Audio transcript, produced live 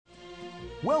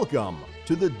Welcome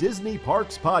to the Disney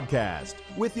Parks Podcast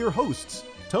with your hosts,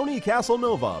 Tony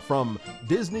Casanova from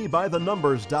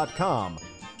DisneyByTheNumbers.com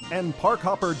and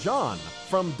Parkhopper John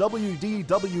from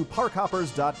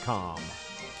WDWParkhoppers.com.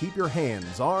 Keep your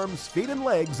hands, arms, feet, and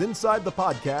legs inside the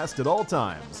podcast at all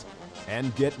times.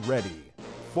 And get ready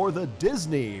for the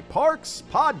Disney Parks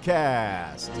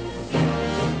Podcast.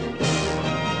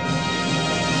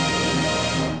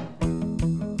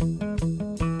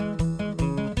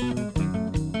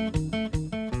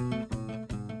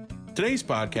 Today's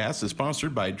podcast is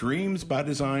sponsored by Dreams by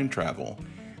Design Travel.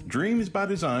 Dreams by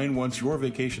Design wants your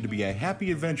vacation to be a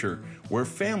happy adventure where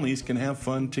families can have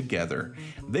fun together.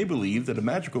 They believe that a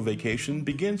magical vacation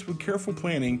begins with careful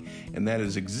planning, and that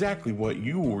is exactly what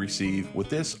you will receive with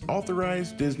this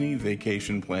authorized Disney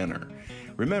vacation planner.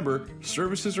 Remember,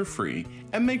 services are free,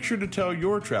 and make sure to tell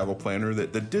your travel planner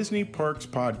that the Disney Parks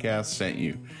Podcast sent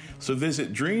you. So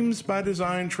visit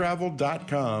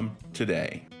dreamsbydesigntravel.com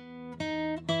today.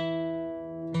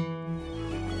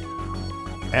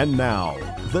 And now,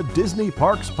 the Disney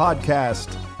Parks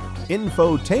Podcast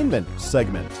Infotainment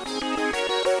segment.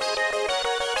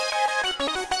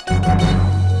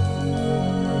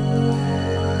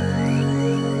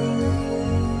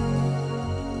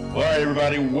 All right,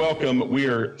 everybody, welcome. We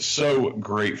are so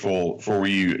grateful for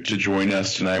you to join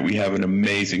us tonight. We have an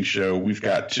amazing show. We've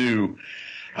got two,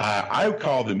 I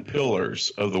call them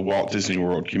pillars of the Walt Disney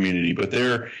World community, but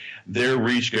their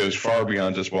reach goes far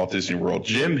beyond just Walt Disney World.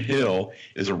 Jim Hill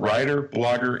is a writer,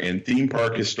 blogger, and theme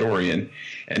park historian,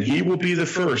 and he will be the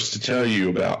first to tell you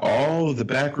about all of the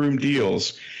backroom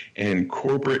deals and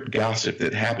corporate gossip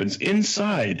that happens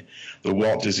inside the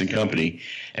Walt Disney Company.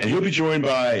 And he'll be joined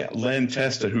by Len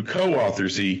Testa, who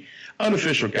co-authors the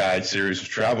Unofficial Guide series of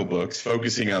travel books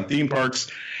focusing on theme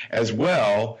parks as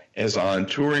well as on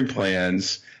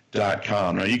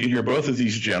touringplans.com. Now, you can hear both of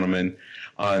these gentlemen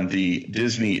on the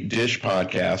Disney Dish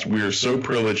podcast. We are so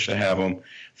privileged to have them.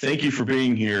 Thank you for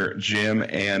being here, Jim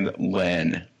and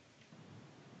Len.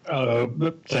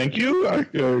 Thank you.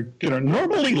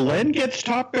 Normally Len gets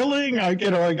top billing. I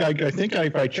think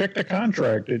if I check the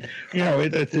contract,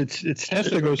 it's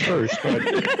Testa goes first. But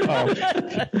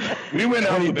we went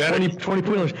alphabetical. 20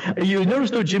 pillars. You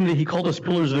notice though, Jim, that he called us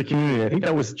pillars of the community. I think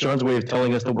that was John's way of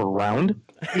telling us that we're round.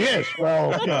 Yes.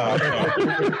 Well, you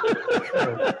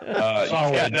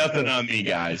got nothing on me,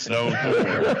 guys. No.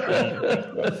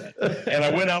 And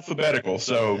I went alphabetical,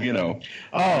 so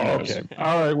Oh, okay.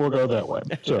 All right, we'll go that way.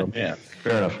 So yeah,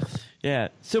 fair enough. Yeah.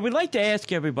 So we'd like to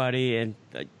ask everybody, and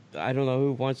I don't know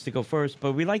who wants to go first,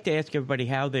 but we'd like to ask everybody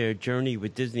how their journey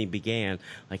with Disney began.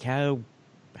 Like how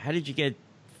did you get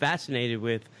fascinated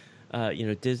with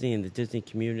Disney and the Disney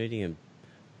community and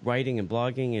writing and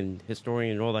blogging and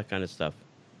historian and all that kind of stuff?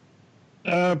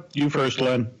 You first,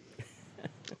 Len.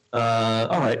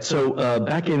 All right. So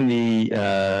back in the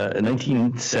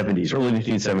 1970s, early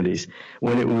 1970s,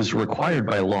 when it was required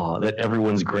by law that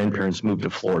everyone's grandparents moved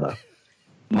to Florida,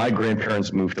 my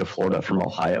grandparents moved to Florida from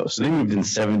Ohio. So they moved in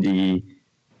 72.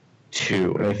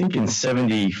 And I think in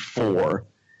 74,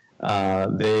 my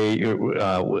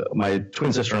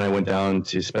twin sister and I went down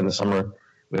to spend the summer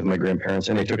with my grandparents,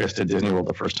 and they took us to Disney World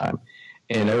the first time.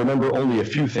 And I remember only a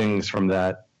few things from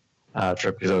that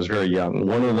trip because I was very young.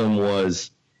 One of them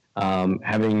was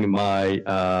having my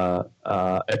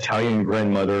Italian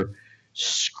grandmother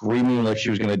screaming like she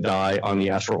was going to die on the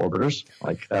Astro Orbiters.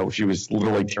 Like that, she was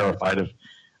literally terrified of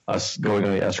us going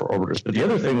on the Astro Orbiters. But the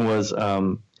other thing was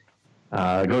going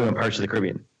on Pirates of the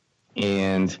Caribbean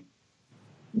and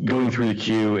going through the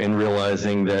queue and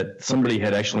realizing that somebody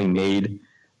had actually made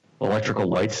electrical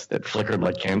lights that flickered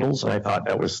like candles. And I thought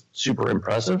that was super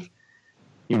impressive,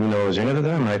 even though I was younger than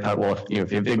them. And I thought, well, if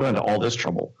they go into all this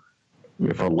trouble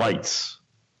for lights,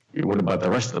 what about the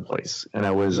rest of the place? And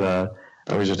I was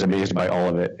just amazed by all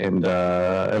of it. And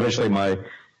eventually my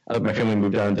family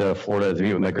moved down to Florida to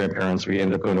meet with my grandparents. We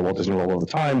ended up going to Walt Disney World all the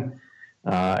time.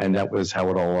 And that was how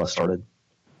it all started.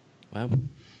 Wow.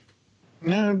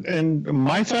 Yeah, and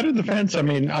my side of the fence, I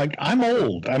mean, I'm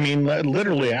old. I mean,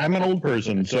 literally, I'm an old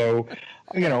person. So,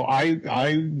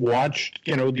 I watched,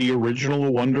 the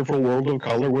original Wonderful World of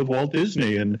Color with Walt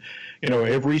Disney. And,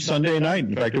 every Sunday night,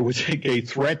 in fact, it was a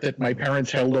threat that my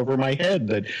parents held over my head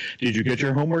that, did you get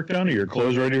your homework done? Are your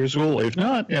clothes ready for school? If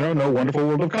not, no Wonderful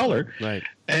World of Color. Right.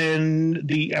 And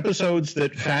the episodes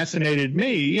that fascinated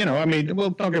me, don't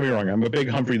get me wrong, I'm a big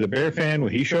Humphrey the Bear fan.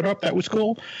 When he showed up, that was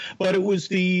cool. But it was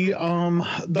the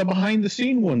behind the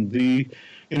scene one, the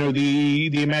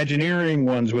Imagineering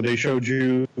ones where they showed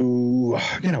you,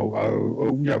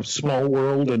 Small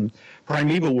World and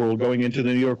Primeval World going into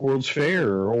the New York World's Fair,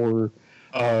 or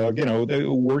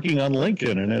working on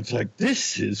LinkedIn, and it's like,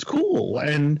 this is cool.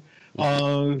 And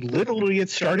literally it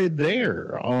started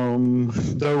there.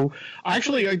 Though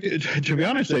actually, to be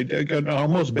honest, an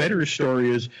almost better story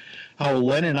is how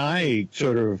Len and I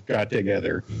sort of got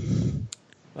together.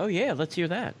 Oh yeah, let's hear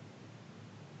that.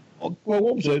 Well,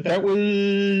 what was it? That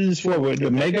was the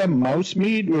Mega Mouse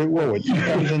Meet? What was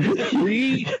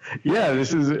 2003? Yeah,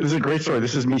 this is a great story.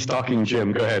 This is me stalking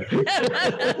Jim. Go ahead. Well, no,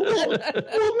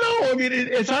 I mean,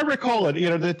 as I recall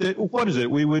it, what is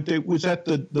it? It was at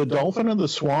the Dolphin and the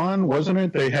Swan, wasn't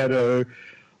it? They had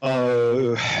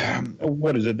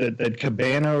what is it? That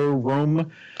cabana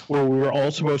room where we were all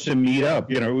supposed to meet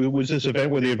up. It was this event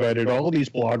where they invited all of these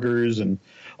bloggers and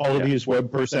all of these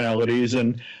web personalities,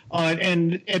 and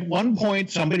at one point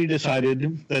somebody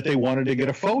decided that they wanted to get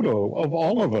a photo of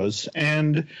all of us,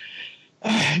 and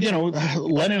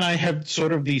Len and I have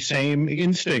sort of the same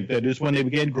instinct. That is, when they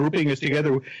began grouping us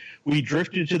together, we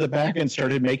drifted to the back and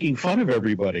started making fun of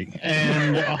everybody.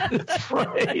 And that's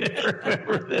right. I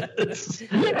remember this.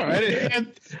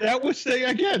 And that was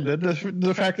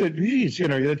the fact that, geez,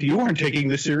 that you aren't taking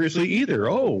this seriously either.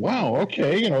 Oh, wow,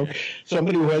 okay,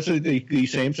 somebody who has the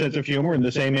same sense of humor and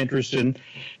the same interest in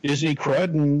Disney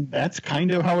crud, and that's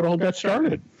kind of how it all got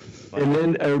started. And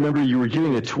then I remember you were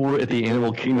giving a tour at the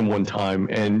Animal Kingdom one time,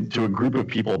 and to a group of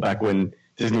people back when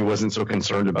Disney wasn't so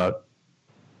concerned about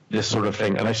this sort of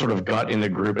thing. And I sort of got in the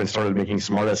group and started making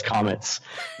smart-ass comments.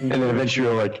 And then eventually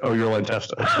you're like, oh, you're Len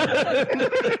Testa.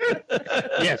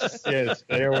 Yes,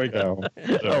 there we go.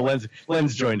 So. Oh,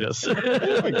 Len's joined us.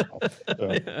 There we go.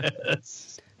 So.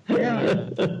 Yes. Yeah,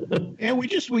 and we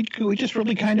just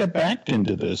really kind of backed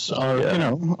into this,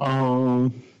 yeah.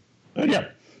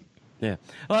 Yeah.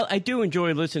 Well, I do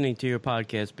enjoy listening to your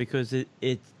podcast because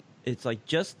it's like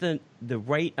just the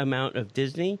right amount of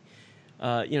Disney.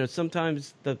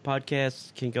 Sometimes the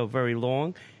podcasts can go very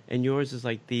long, and yours is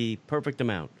like the perfect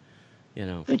amount.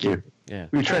 Thank you. Yeah.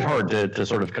 We tried hard to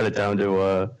sort of cut it down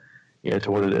to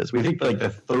what it is. We think like the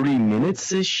 30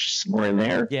 minutes ish, somewhere in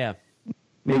there. Yeah.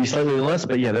 Maybe slightly less,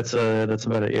 but yeah, that's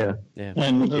about it. Yeah. Yeah.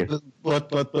 And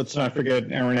let's not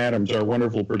forget Aaron Adams, our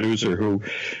wonderful producer, who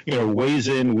weighs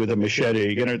in with a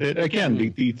machete. Again,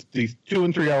 the 2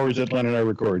 and 3 hours that Len and I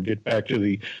record get back to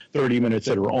the 30 minutes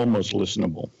that are almost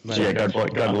listenable. Right. So yeah, God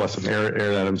bless him. Aaron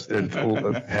Adams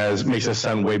makes us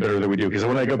sound way better than we do. Because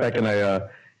when I go back and I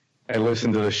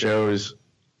listen to the shows,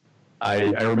 I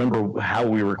remember how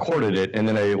we recorded it, and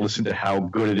then I listen to how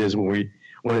good it is when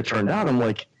it turned out. I'm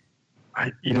like.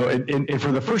 And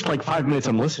for the first 5 minutes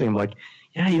I'm listening, I'm like,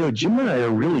 yeah, Jim and I are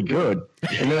really good.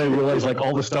 And then I realize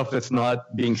all the stuff that's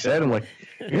not being said. I'm like,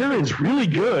 Aaron's really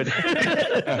good.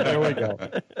 There we go.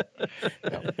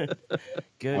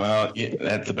 Good. Well,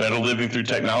 that's the better living through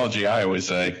technology, I always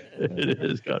say. It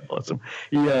is. God bless him.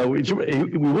 Yeah, we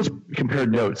once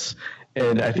compared notes,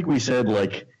 and I think we said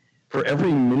for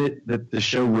every minute that the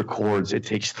show records, it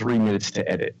takes 3 minutes to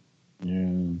edit.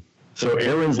 Yeah. So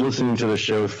Aaron's listening to the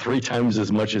show 3 times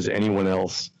as much as anyone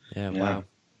else. Yeah, wow.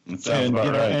 That sounds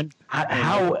about right. And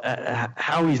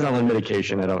how he's not on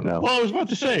medication, I don't know. Well, I was about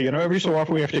to say, every so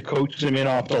often we have to coach him in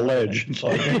off the ledge. It's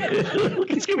like,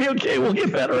 it's going to be okay. We'll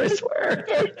get better, I swear.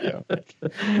 Yeah.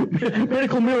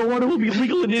 Medical marijuana will be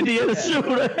legal in Indiana soon.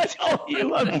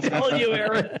 I'm telling you,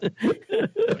 Aaron.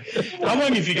 How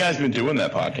long have you guys been doing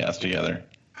that podcast together?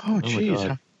 Oh,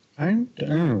 jeez. I don't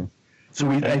know. So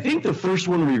I think the first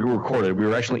one we recorded, we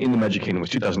were actually in the Magic Kingdom, was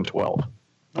 2012.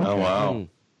 Oh, wow.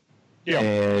 Yeah.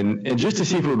 And just to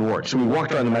see if it would work. So we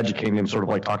walked around the Magic Kingdom sort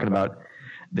of talking about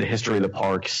the history of the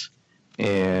parks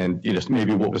and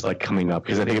maybe what was coming up.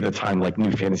 Because I think at the time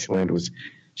New Fantasyland was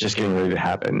just getting ready to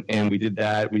happen. And we did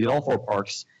that. We did all 4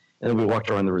 parks, and then we walked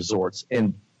around the resorts.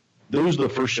 And those are the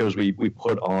first shows we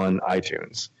put on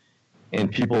iTunes.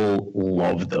 And people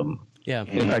loved them. Yeah.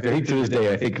 In fact, I think to this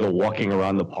day, I think the walking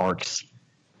around the parks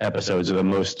episodes are the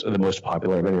most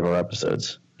popular of any of our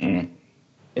episodes. Mm.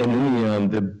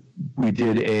 And then we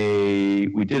did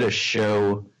a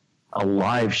show, a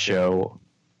live show.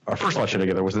 Our first live show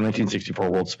together was the 1964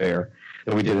 World's Fair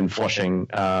that we did in Flushing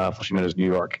Meadows, New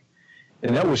York,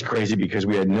 and that was crazy because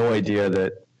we had no idea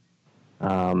that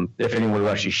if anyone would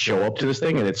actually show up to this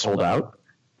thing, and it sold out.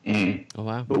 Mm. Oh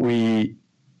wow! But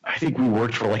I think we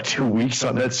worked for 2 weeks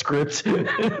on that script.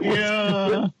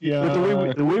 Yeah.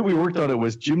 But the way we worked on it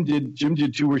was Jim did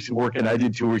 2 weeks of work and I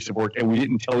did 2 weeks of work, and we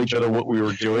didn't tell each other what we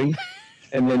were doing,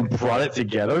 and then brought it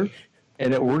together,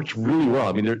 and it worked really well.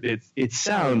 I mean, it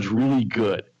sounds really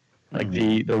good.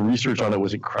 The research on it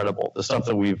was incredible. The stuff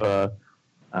that we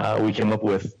came up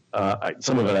with,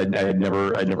 some of it I'd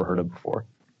never heard of before.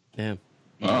 Yeah.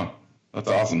 Oh, that's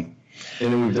awesome.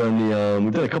 And then we've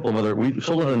done a couple of other. We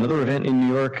sold out another event in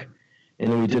New York,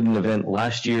 and then we did an event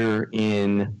last year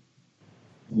in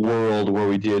World where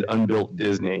we did Unbuilt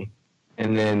Disney.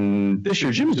 And then this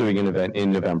year, Jim's doing an event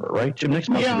in November, right? Jim, next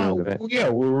month, you're doing an event. Yeah,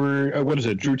 we're what is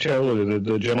it? Drew Taylor,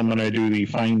 the gentleman I do the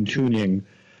fine tuning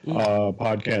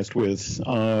podcast with.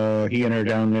 He and I are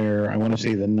down there. I want to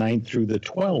say the 9th through the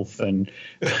 12th, and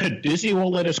Disney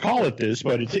won't let us call it this,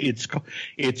 but it's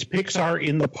Pixar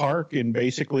in the park, and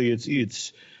basically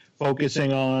it's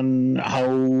focusing on how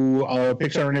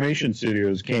Pixar Animation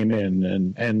Studios came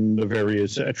in and the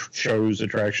various shows,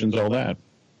 attractions, all that.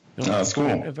 That's cool.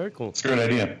 Yeah, very cool. It's a great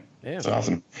idea. Yeah. It's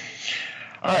awesome.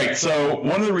 All right, so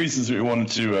one of the reasons that we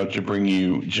wanted to bring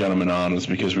you gentlemen on was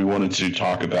because we wanted to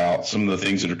talk about some of the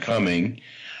things that are coming,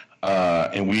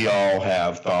 and we all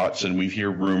have thoughts and we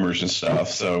hear rumors and stuff.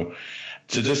 So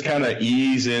to just kind of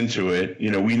ease into it,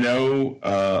 we know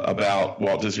about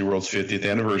Walt Disney World's 50th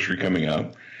anniversary coming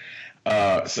up.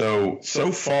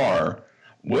 So far,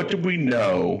 what do we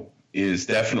know is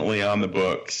definitely on the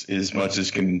books, as much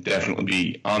as can definitely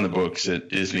be on the books at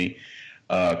Disney,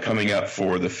 coming up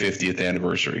for the 50th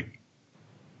anniversary?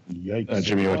 Yikes.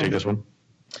 Jimmy, you want to take this one?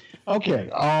 Okay.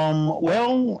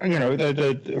 Well,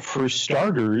 for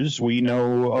starters, we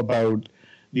know about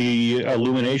the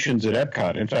illuminations at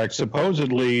Epcot. In fact,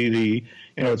 supposedly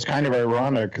it's kind of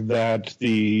ironic that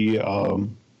the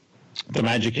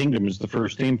Magic Kingdom is the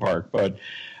first theme park, but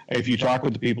if you talk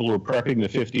with the people who are prepping the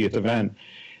 50th event,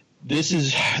 this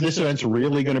event's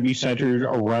really going to be centered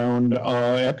around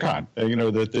Epcot.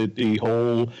 That the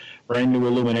whole brand new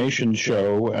illumination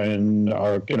show, and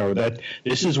that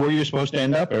this is where you're supposed to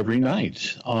end up every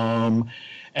night.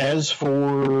 As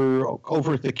for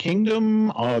over at the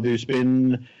Kingdom, there's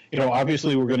been,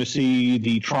 obviously we're going to see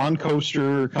the Tron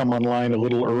coaster come online a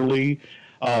little early,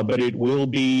 but it will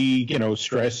be,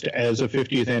 stressed as a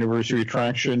 50th anniversary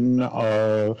attraction.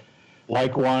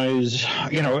 Likewise,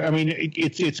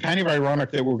 it's kind of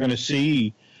ironic that we're going to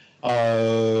see,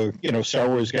 Star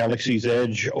Wars Galaxy's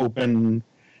Edge open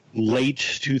late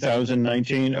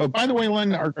 2019. Oh, by the way,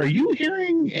 Len, are you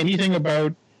hearing anything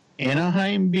about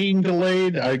Anaheim being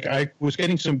delayed? I was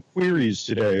getting some queries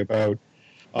today about,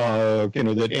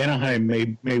 that Anaheim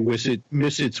may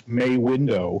miss its May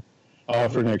window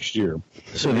for next year.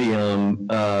 So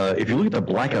if you look at the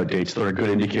blackout dates, they're a good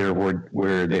indicator of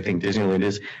where they think Disneyland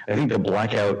is. I think the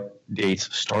blackout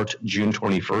dates start June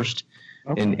 21st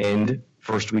and end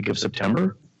first week of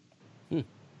September.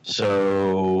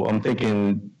 So I'm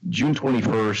thinking June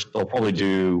 21st, they'll probably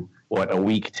do, a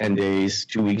week, 10 days,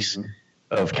 2 weeks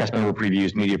of cast member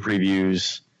previews, media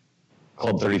previews,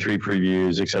 Club 33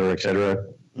 previews, et cetera, et cetera.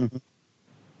 Mm-hmm.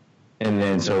 And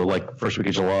then, so first week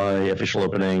of July, official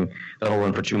opening, that'll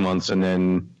run for 2 months. And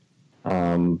then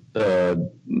I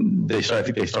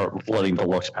think they start letting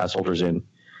deluxe pass holders in.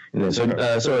 And then,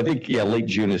 so I think, late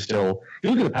June is still, if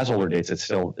you look at the pass holder dates, it's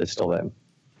still then.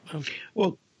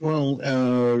 Well,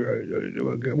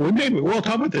 maybe we'll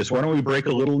talk about this. Why don't we break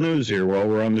a little news here while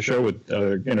we're on the show with,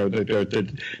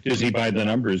 the Disney by the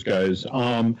numbers guys.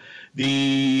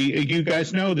 You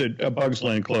guys know that Bugs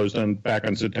Land closed back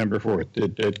on September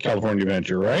 4th at California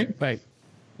Adventure, right? Right.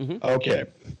 Mm-hmm. Okay.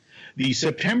 The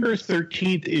September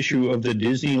 13th issue of the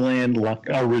Disneyland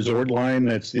Resort line,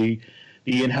 that's the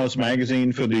in-house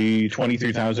magazine for the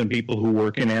 23,000 people who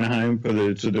work in Anaheim for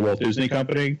the Walt Disney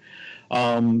Company.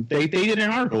 They did an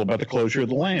article about the closure of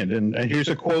the land, and here's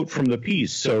a quote from the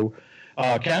piece. So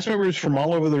cast members from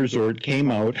all over the resort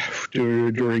came out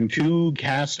during 2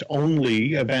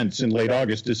 cast-only events in late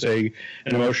August to say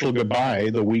an emotional goodbye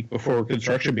the week before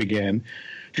construction began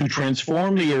to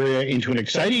transform the area into an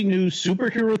exciting new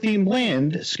superhero-themed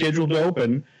land scheduled to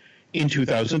open in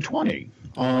 2020.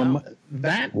 Wow.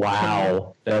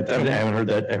 I haven't heard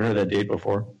that date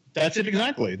before. That's it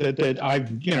exactly. That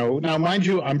I've, now mind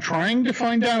you, I'm trying to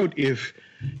find out if,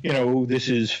 this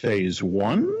is phase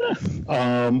 1,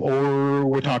 or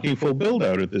we're talking full build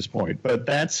out at this point. But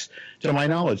that's, to my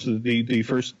knowledge, the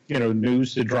first,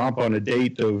 news to drop on a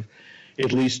date of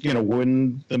at least,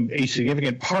 when a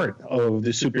significant part of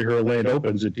the superhero land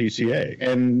opens at DCA.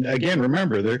 And again,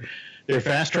 remember, they're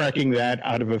fast tracking that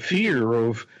out of a fear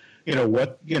of,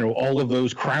 all of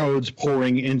those crowds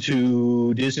pouring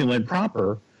into Disneyland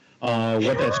proper.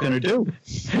 What that's going to do.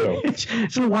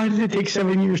 So why did it take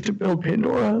 7 years to build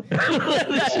Pandora?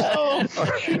 I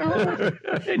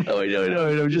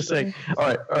know. I'm just saying.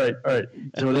 All right.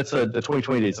 So that's the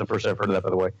 2020 date's the first I've heard of that, by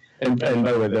the way. And by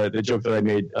the way, the joke that I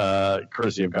made,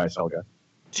 courtesy of Guy Selga,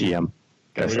 TM.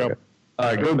 Guy Selga.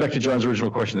 Going back to John's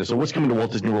original question, so what's coming to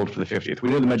Walt Disney World for the 50th? We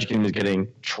know the Magic Kingdom is getting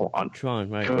Tron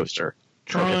right. coaster.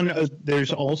 Tron.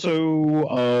 There's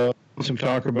also some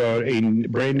talk about a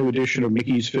brand new edition of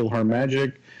Mickey's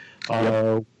PhilharMagic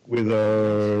with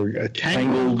a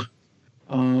Tangled.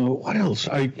 What else?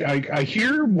 I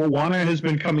hear Moana has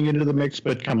been coming into the mix,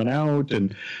 but coming out.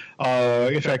 And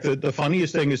in fact, the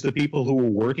funniest thing is the people who were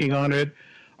working on it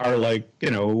are like,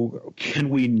 can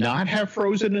we not have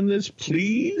Frozen in this,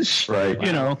 please? Right.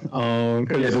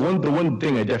 The one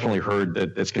thing I definitely heard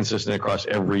that's consistent across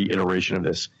every iteration of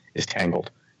this is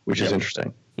Tangled, which is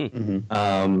interesting.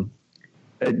 Mm-hmm.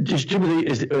 Just Jim,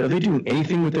 are they doing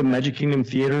anything with the Magic Kingdom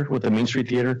Theater, with the Main Street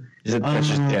Theater? That's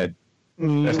just dead?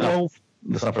 That's not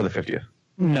for the 50th.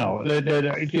 No,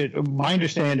 my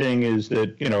understanding is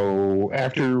that,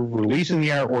 after releasing the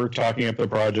artwork, talking up the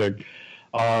project,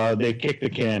 they kicked the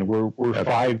can. We're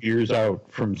 5 years out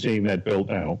from seeing that built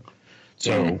now.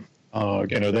 So,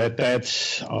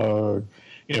 that's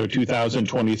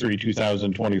 2023,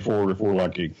 2024 if we're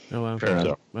lucky. Oh, wow. Fair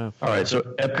enough. Wow. All right, so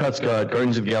Epcot's got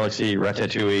Guardians of the Galaxy,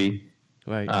 Ratatouille,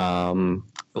 right.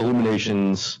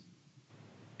 Illuminations,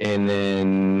 and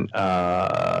then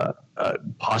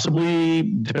possibly,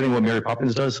 depending on what Mary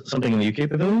Poppins does, something in the UK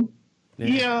pavilion?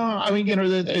 Yeah, I mean,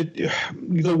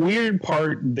 the weird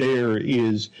part there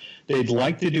is they'd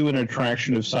like to do an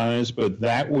attraction of size, but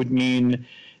that would mean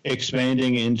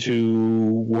expanding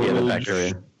into World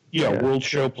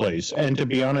Showplace. And to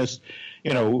be honest,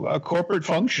 corporate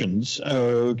functions,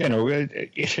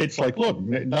 it's like, look,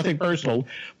 nothing personal,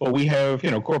 but we have,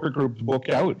 corporate groups booked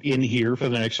out in here for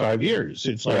the next 5 years.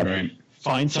 It's like,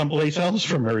 find someplace else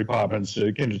for Mary Poppins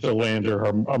to land her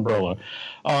umbrella.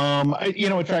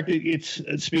 In fact, it's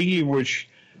speaking of which,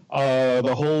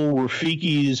 the whole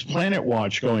Rafiki's Planet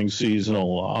Watch going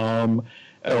seasonal.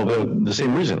 The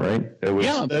same reason, right?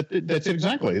 That's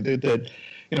exactly that.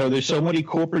 There's so many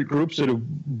corporate groups that have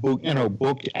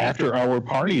booked after-hour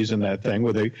parties in that thing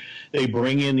where they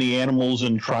bring in the animals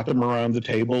and trot them around the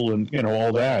table and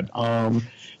all that.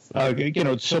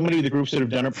 So many of the groups that have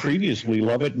done it previously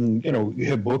love it and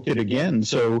have booked it again.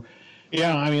 So,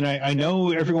 yeah, I mean, I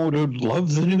know everyone would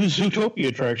love the new Zootopia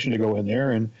attraction to go in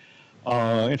there. And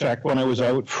in fact, when I was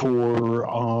out for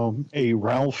a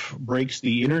Ralph Breaks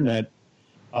the Internet,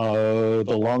 the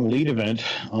long lead event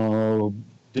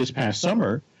this past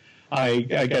summer, I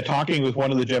got talking with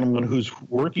one of the gentlemen who's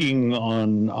working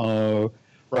on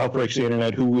Ralph Breaks the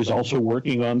Internet, who was also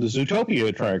working on the Zootopia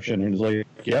attraction, and he's like,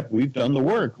 "Yep, we've done the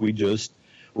work. We're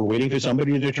waiting for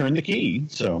somebody to turn the key."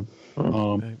 So,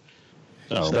 so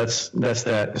that's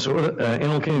that. So,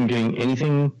 Animal Kingdom getting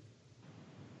anything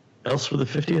else for the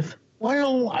 50th?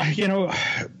 Well,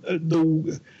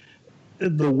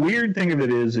 the weird thing of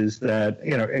it is that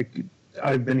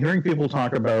I've been hearing people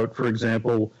talk about, for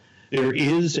example, there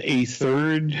is a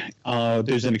third.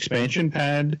 There's an expansion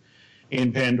pad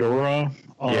in Pandora.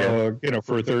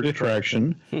 For a third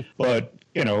attraction, but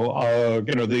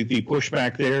the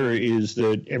pushback there is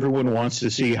that everyone wants to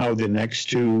see how the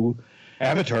next two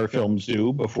Avatar films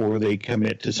do before they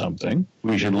commit to something.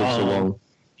 We should look so long.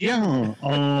 Yeah,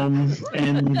 and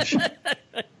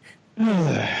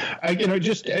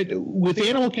with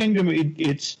Animal Kingdom,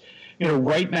 it's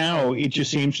right now it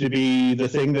just seems to be the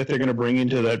thing that they're going to bring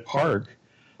into that park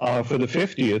for the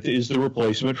 50th is the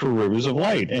replacement for Rivers of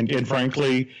Light, and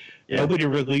frankly. Nobody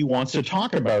really wants to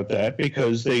talk about that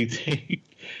because they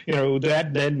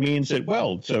that then means that,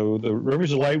 so the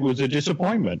Rivers of Light was a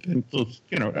disappointment. And,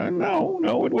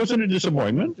 no, it wasn't a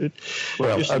disappointment.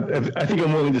 I think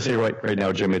I'm willing to say right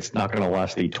now, Jim, it's not going to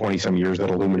last the 20-some years that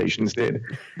Illuminations did.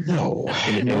 No.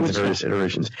 In its various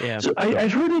iterations. Yeah. So I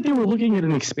heard that they were looking at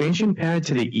an expansion pad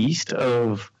to the east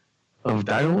of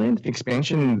Dinoland,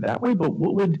 expansion that way, but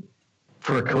what would...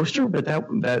 For a coaster, but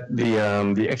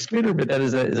the excavator, but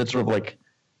is that sort of like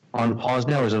on pause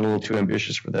now, or is it a little too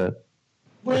ambitious for the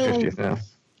 50th now?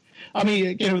 I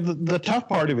mean, the tough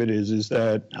part of it is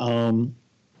that,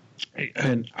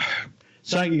 and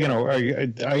so I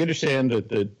understand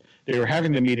that they were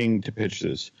having the meeting to pitch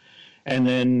this, and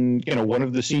then one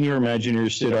of the senior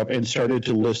Imagineers stood up and started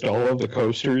to list all of the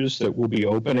coasters that will be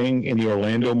opening in the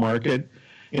Orlando market.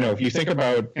 If you think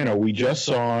about, we just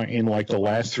saw in like the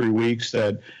last 3 weeks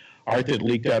that art that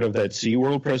leaked out of that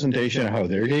SeaWorld presentation, how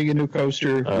they're getting a new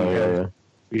coaster.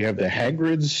 We have the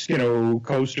Hagrid's,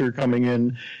 coaster coming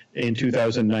in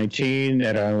 2019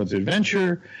 at Islands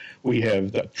Adventure. We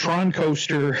have the Tron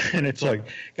coaster, and it's like,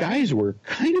 guys, we're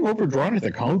kind of overdrawn at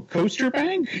the coaster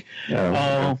bank.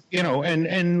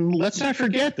 And let's not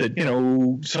forget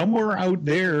that, somewhere out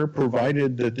there,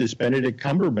 provided that this Benedict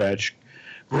Cumberbatch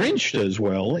Grinch does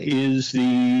well, is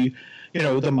the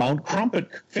Mount Crumpet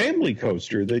family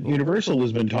coaster that Universal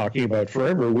has been talking about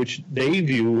forever, which they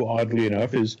view, oddly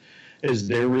enough, as as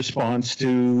their response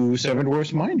to Seven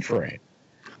Dwarfs Mine Train.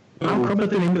 How about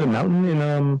the name of the mountain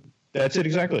in That's it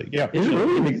exactly. Yeah. Is it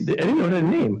really? I didn't know that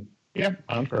name. Yeah,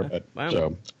 on Corbett. Wow.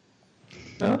 So.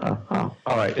 All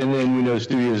right, and then we know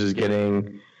Studios is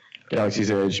getting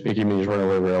Galaxy's Edge, Mickey Minnie's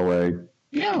Runaway Railway.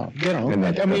 Yeah, And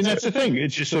I mean, that's the thing.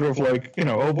 It's just sort of like,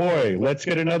 oh boy, let's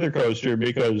get another coaster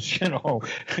because,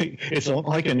 it's not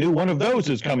like a new one of those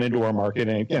has come into our market,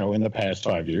 in the past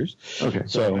 5 years. Okay.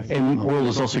 So, And World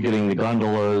is also getting the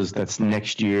gondolas. That's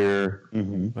next year.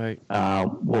 mhm. Right.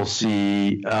 We'll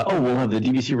see. We'll have the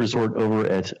DVC Resort over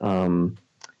at Fort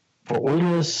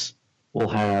Orleans. We'll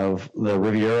have the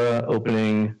Riviera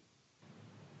opening.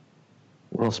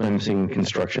 What else am I missing?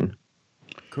 Construction.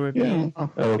 Caribbean, Yeah.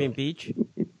 Caribbean Beach.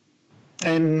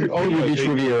 And, Caribbean Beach, they-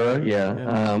 Riviera.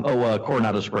 Yeah.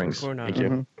 Coronado Springs. Coronado. Thank you.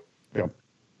 Mhm. Yeah.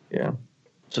 Yeah.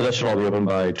 So that should all be open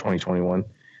by 2021.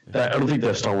 I don't think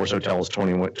the Star Wars Hotel is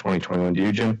 2021. Do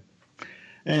you, Jim?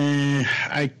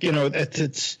 I don't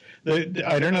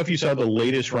know if you saw the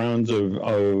latest rounds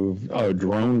of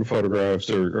drone photographs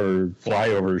or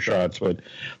flyover shots, but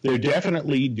they're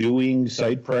definitely doing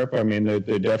site prep. I mean,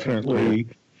 they're definitely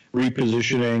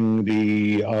repositioning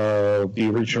the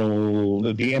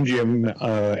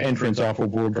MGM entrance off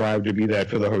of World Drive to be that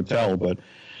for the hotel. But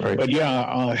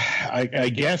yeah, I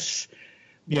guess.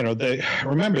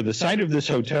 Remember the site of this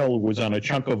hotel was on a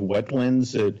chunk of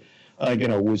wetlands that,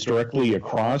 was directly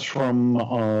across from,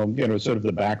 sort of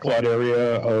the backlot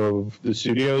area of the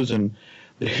studios. And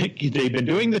they've been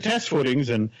doing the test footings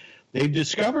and they've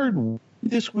discovered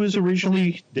this was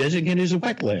originally designated as a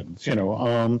wetlands.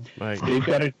 Right. They've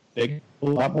got to take a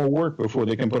lot more work before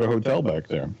they can put a hotel back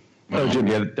there. Oh, Jim,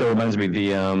 yeah, that reminds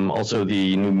me. Also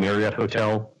the new Marriott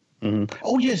Hotel. Mm-hmm.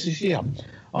 Oh, yes, yeah.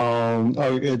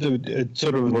 It's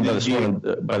sort of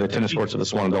By the tennis courts of the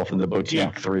Swan and Dolphin, the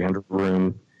boutique 300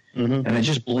 room. Mhm. And I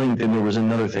just blinked, and there was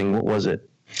another thing. What was it?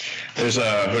 There's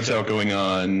a hotel going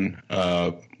on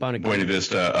Buena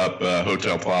Vista up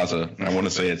Hotel Plaza. And I want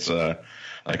to say it's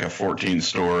like a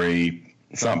 14-story.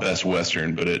 It's not Best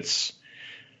Western, but it's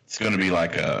going to be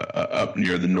like up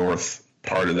near the north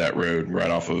part of that road,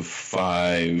 right off of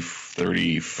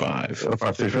 535.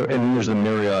 535. And there's the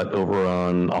Marriott over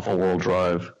on Awful World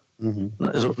Drive. Mm-hmm.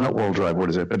 Is it not World Drive? What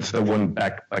is it? But it's the one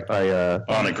back by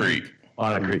Bonnet Creek.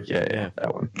 Bonnet Creek. Yeah,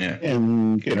 that one. Yeah.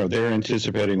 And, they're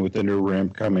anticipating with the new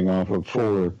ramp coming off of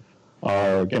 4,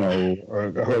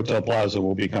 Hotel Plaza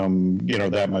will become,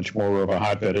 that much more of a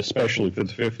hotbed, especially for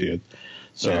the 50th.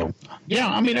 So, yeah,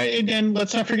 I mean, and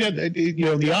let's not forget,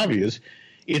 the obvious.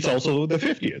 It's also the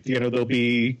 50th. There'll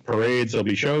be parades, there'll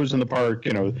be shows in the park,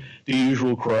 the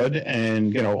usual crud,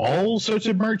 and, all sorts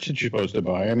of merch that you're supposed to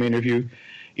buy. I mean, if you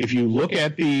look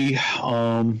at the,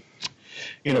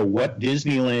 what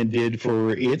Disneyland did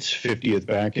for its 50th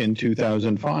back in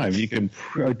 2005, you can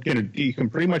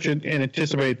pretty much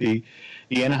anticipate the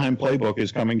Anaheim playbook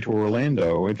is coming to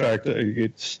Orlando. In fact,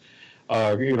 it's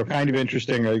kind of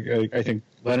interesting. I think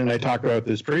Len and I talked about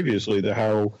this previously,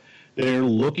 how they're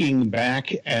looking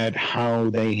back at how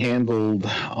they handled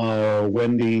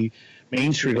when the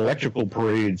Main Street Electrical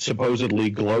Parade supposedly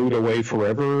glowed away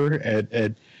forever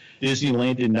at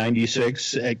Disneyland in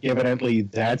 '96. Evidently,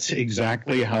 that's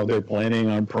exactly how they're planning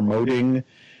on promoting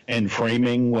and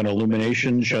framing when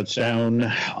Illumination shuts down,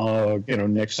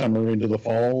 next summer into the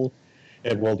fall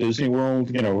at Walt Disney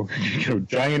World.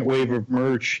 Giant wave of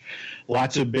merch,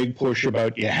 lots of big push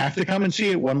about you have to come and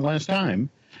see it one last time.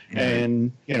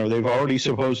 And, they've already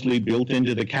supposedly built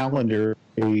into the calendar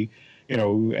an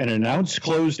announced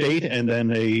close date and then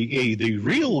the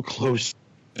real close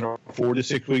 4 to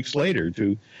 6 weeks later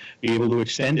to be able to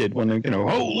extend it when they,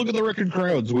 look at the record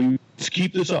crowds. Let's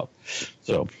keep this up.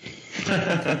 So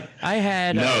I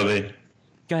had.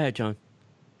 Go ahead, John.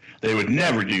 They would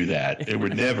never do that. They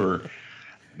would never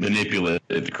manipulate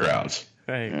the crowds.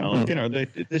 Right.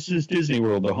 This is Disney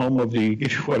World, the home of the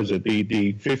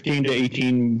 15 to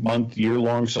 18 month year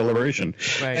long celebration.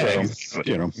 Right. So,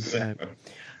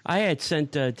 I had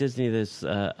sent Disney this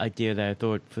idea that I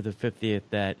thought for the 50th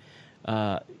that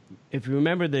if you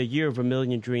remember the Year of a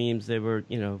Million Dreams, they were,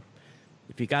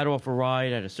 if you got off a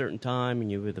ride at a certain time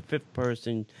and you were the 5th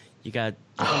person, you got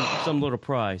some little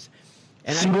prize.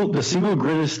 And the single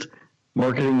greatest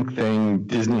marketing thing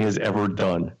Disney has ever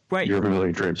done. Right. Year of a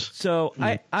Million Dreams. So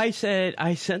I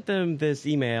sent them this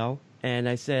email and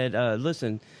I said,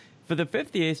 listen, for the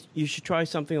 50th, you should try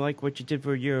something like what you did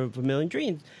for Year of a Million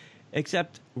Dreams,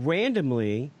 except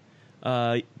randomly,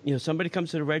 somebody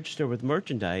comes to the register with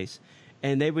merchandise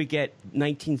and they would get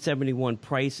 1971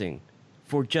 pricing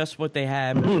for just what they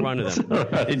have in front of them.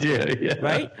 Yeah.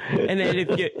 Right? And then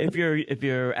if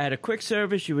you're at a quick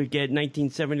service, you would get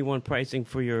 1971 pricing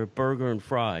for your burger and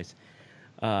fries.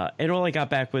 And all I got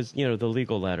back was, the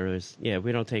legal letter is,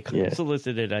 we don't take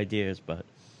unsolicited ideas, but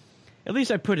at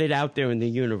least I put it out there in the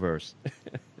universe.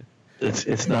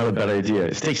 It's not a bad idea.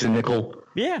 It takes a nickel.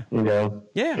 Yeah. I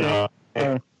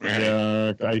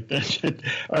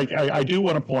do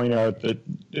want to point out that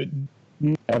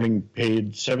having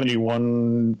paid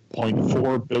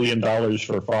 $71.4 billion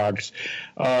for Fox,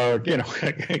 I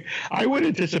would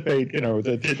anticipate,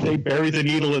 that they bury the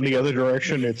needle in the other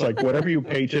direction. It's like whatever you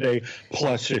pay today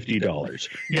plus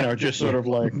 $50. Just sort of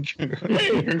like,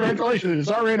 hey, congratulations, it's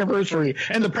our anniversary,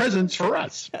 and the presents for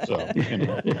us. So,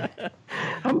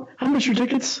 How much are your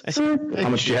tickets, sir? How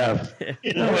much do you have?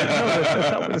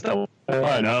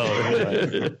 I know.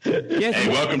 Hey,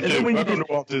 welcome to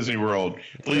Walt Disney World.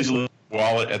 Please leave your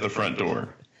wallet at the front door.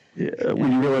 Yeah,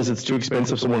 when you realize it's too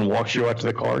expensive, someone walks you out to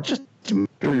the car just to make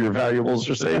sure your valuables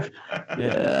are safe.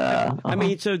 Yeah. I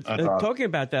mean, so talking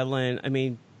about that, Len, I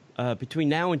mean, between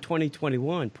now and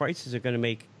 2021, prices are going to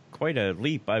make quite a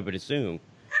leap, I would assume.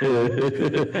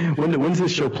 When's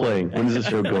this show playing? When is this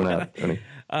show going out, Tony?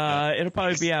 It'll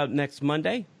probably be out next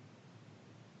Monday.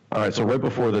 All right, so right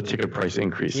before the ticket price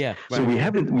increase. Yeah. Right. So we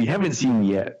haven't seen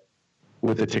yet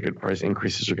what the ticket price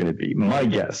increases are going to be. My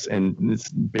guess, and it's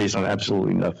based on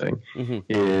absolutely nothing,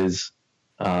 is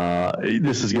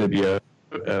this is going to be a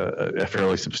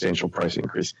fairly substantial price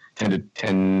increase,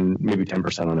 10 maybe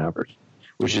 10% on average,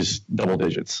 which is double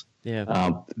digits. Yeah.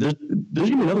 There's going to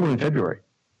be another one in February.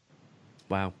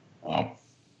 Wow.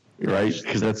 Right,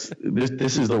 because this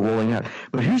is the rolling out.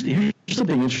 But here's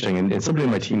something interesting, and somebody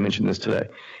on my team mentioned this today.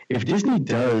 If Disney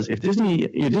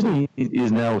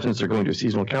is now, since they're going to a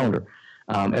seasonal calendar,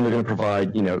 and they're going to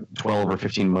provide 12 or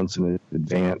 15 months in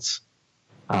advance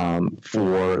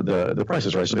for the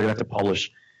prices, right? So they're going to have to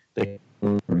publish the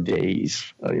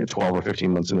days, 12 or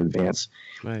 15 months in advance.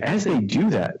 Right. As they do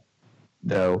that,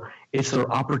 though, it's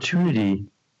their opportunity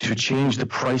to change the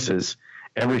prices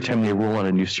every time they roll out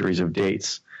a new series of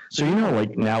dates. So,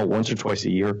 like now once or twice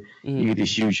a year, you get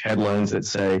these huge headlines that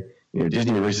say,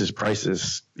 Disney raises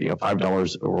prices,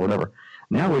 $5 or whatever.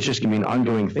 Now it's just going to be an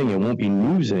ongoing thing. It won't be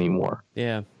news anymore.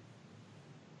 Yeah.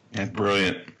 That's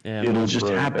brilliant. Yeah. It'll just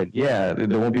happen. Yeah.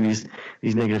 There won't be these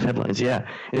negative headlines. Yeah.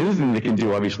 And the other thing they can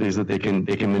do, obviously, is that they can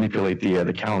manipulate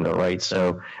the calendar, right?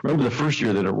 So remember the first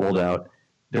year that it rolled out,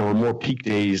 there were more peak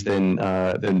days than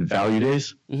value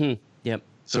days. Mm-hmm. Yep.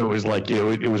 So it was like,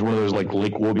 it was one of those like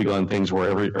Lake Wobegon things where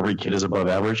every kid is above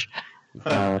average.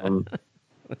 And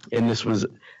then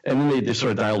they just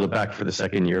sort of dialed it back for the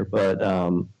second year. But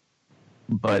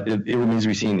it remains to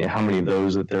be seen how many of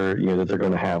those that they're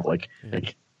going to have. Like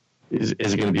is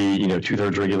it going to be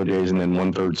 2/3 regular days and then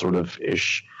 1/3 sort of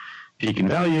ish peak in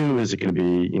value? Is it going to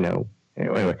be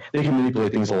anyway? They can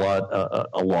manipulate things a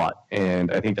lot,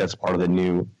 and I think that's part of the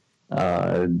new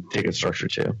ticket structure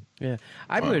too. Yeah,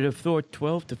 I would have thought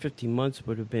 12 to 15 months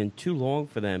would have been too long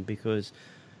for them, because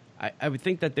I would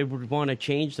think that they would want to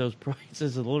change those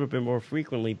prices a little bit more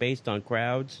frequently based on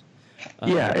crowds.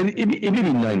 Yeah, and it may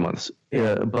be 9 months,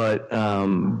 but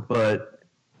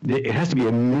it has to be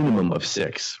a minimum of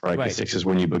 6, right? Right. Because 6 is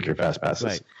when you book your fast passes,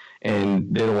 Right.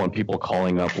 And they don't want people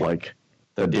calling up like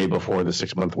the day before the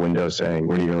 6-month window saying,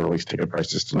 "When are you going to release ticket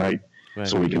prices tonight?" Right.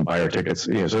 So we can buy our tickets.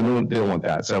 So they don't want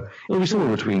that. So it'll be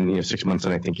somewhere between 6 months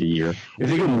and I think a year. If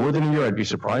they go more than a year, I'd be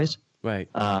surprised. Right.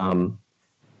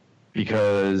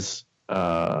 Because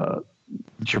to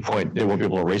your point, they won't be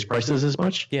able to raise prices as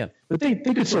much. Yeah. But they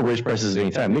could still raise prices at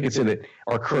any time. They could say that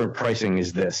our current pricing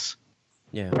is this.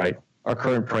 Yeah. Right. Our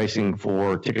current pricing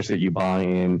for tickets that you buy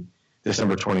in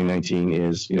December 2019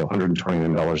 is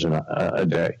 $129 a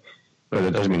day. But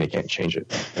it doesn't mean they can't change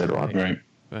it later on. Right.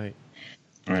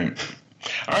 Right.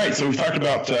 All right, so we've talked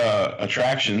about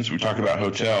attractions. We've talked about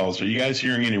hotels. Are you guys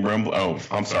hearing any rumble? Oh,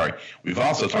 I'm sorry. We've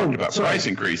also talked about price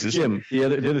increases. Jim, the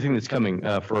other thing that's coming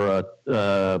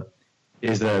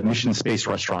is the Mission Space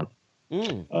Restaurant.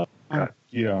 Yeah.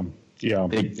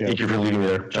 Thank you for leading me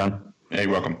there, John. Hey,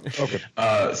 welcome. Okay.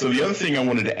 So the other thing I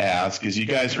wanted to ask is, you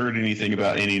guys heard anything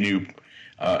about any new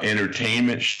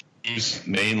entertainment shows,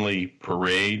 mainly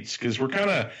parades? Because we're kind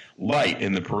of light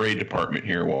in the parade department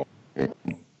here. Well,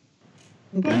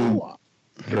 Well,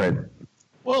 Go ahead.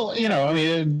 Well,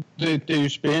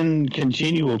 there's been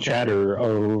continual chatter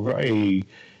of a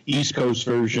East Coast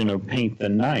version of Paint the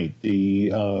Night, the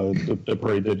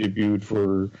parade that debuted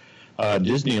for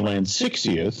Disneyland's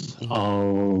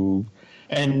 60th.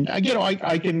 And I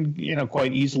can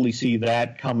quite easily see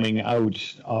that coming out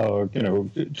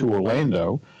to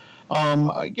Orlando.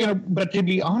 But to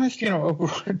be honest,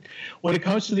 when it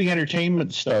comes to the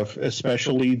entertainment stuff,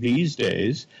 especially these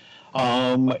days,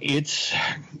 it's,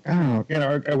 I don't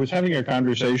know, I was having a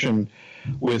conversation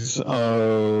with,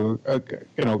 a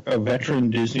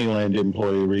veteran Disneyland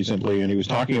employee recently, and he was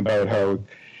talking about how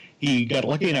he got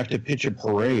lucky enough to pitch a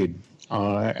parade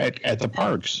at the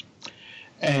parks.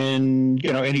 And,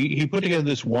 and he put together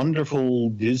this wonderful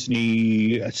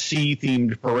Disney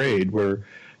sea-themed parade where,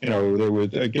 there was,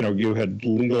 you had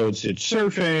Lilo and Stitch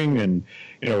surfing and,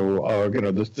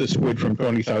 the squid from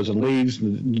 20,000 Leagues,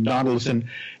 Nautilus, and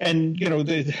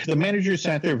the manager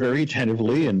sat there very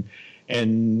attentively and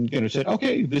said,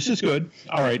 okay, this is good.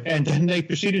 All right. And then they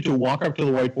proceeded to walk up to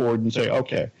the whiteboard and say,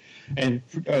 okay. And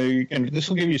this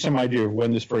will give you some idea of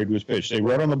when this parade was pitched. They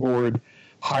wrote on the board,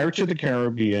 Pirates of the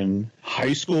Caribbean,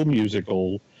 High School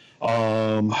Musical,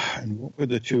 and what were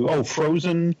the two? Oh,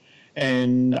 Frozen,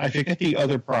 and I forget the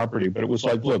other property, but it was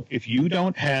like, look, if you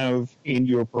don't have in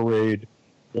your parade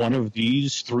one of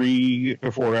these 3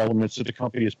 or 4 elements that the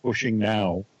company is pushing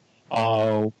now,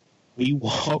 we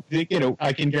won't,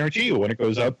 I can guarantee you when it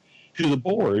goes up to the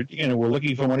board, we're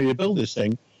looking for money to build this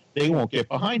thing, they won't get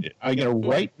behind it.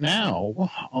 Right now,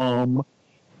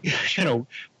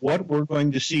 what we're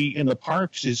going to see in the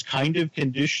parks is kind of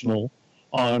conditional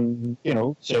on,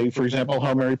 say, for example,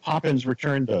 how Mary Poppins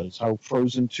Return does, how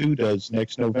Frozen 2 does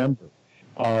next November,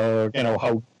 how,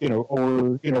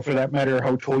 or, for that matter,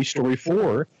 how Toy Story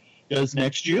 4 does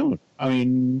next June. I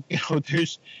mean,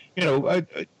 there's,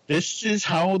 this is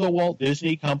how the Walt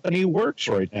Disney Company works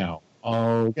right now.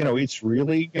 It's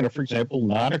really, for example,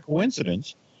 not a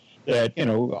coincidence that,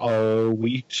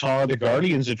 we saw the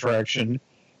Guardians attraction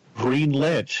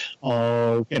greenlit,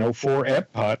 for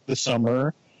Epcot the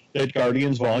summer that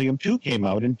Guardians Volume 2 came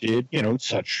out and did,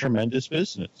 such tremendous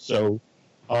business. So,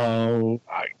 I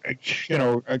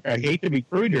hate to be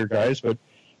crude here, guys, but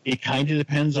it kind of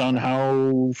depends on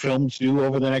how films do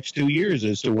over the next 2 years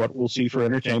as to what we'll see for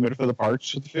entertainment for the parks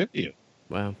for the 50th.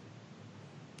 Wow.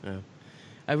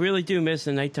 I really do miss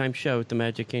a nighttime show at the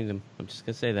Magic Kingdom. I'm just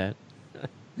going to say that.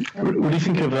 What do you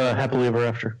think of Happily Ever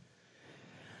After?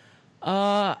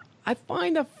 I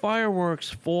find the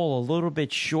fireworks fall a little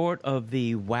bit short of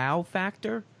the wow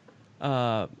factor.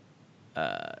 I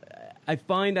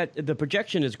find that the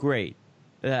projection is great.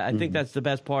 I think that's the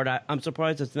best part. I'm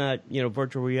surprised it's not,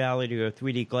 virtual reality or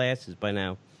 3D glasses by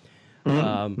now.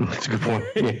 That's a good point.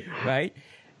 Yeah. Right?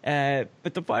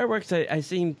 But the fireworks, I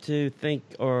seem to think,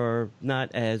 are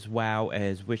not as wow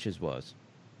as Wishes was.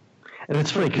 And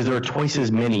it's funny because there are twice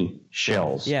as many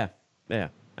shells. Yeah,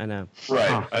 I know.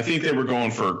 Right. I think they were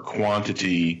going for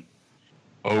quantity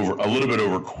over a little bit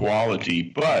over quality,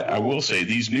 but I will say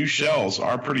these new shells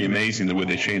are pretty amazing the way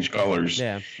they change colors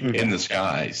in the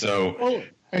sky. So, well,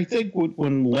 I think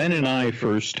when Len and I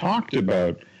first talked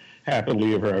about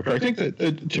Happily Ever After, I think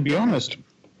that to be honest,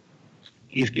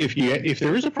 if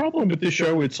there is a problem with this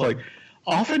show, it's like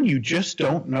often you just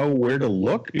don't know where to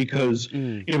look because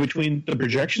between the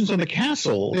projections on the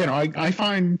castle, I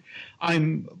find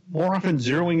I'm more often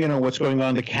zeroing in on what's going on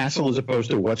in the castle as opposed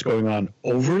to what's going on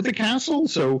over the castle.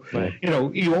 So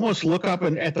you almost look up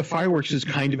and at the fireworks as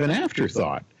kind of an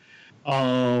afterthought.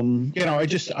 I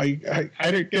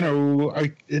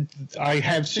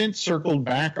have since circled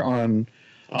back on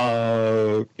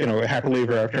Happily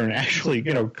Ever After and actually,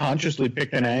 consciously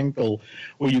picked an angle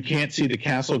where you can't see the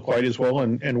castle quite as well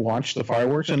and watch the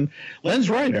fireworks. And Len's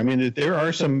right. I mean, there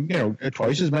are some,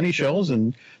 twice as many shells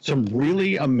and some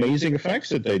really amazing effects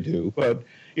that they do. But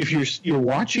if you're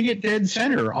watching it dead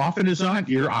center, often as not,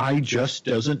 your eye just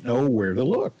doesn't know where to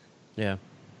look. Yeah.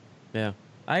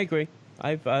 I agree.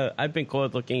 I've been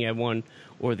caught looking at one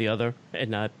or the other and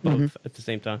not both at the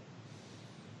same time.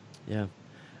 Yeah.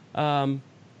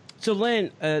 So, Len,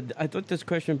 I thought this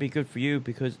question would be good for you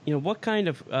because, what kind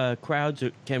of crowds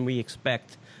can we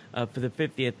expect for the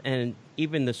 50th and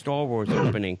even the Star Wars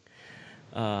opening?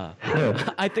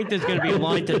 I think there's going to be a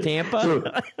line to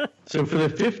Tampa. So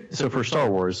for Star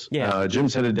Wars,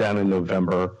 Jim's headed down in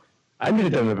November. I'm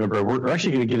headed down in November. We're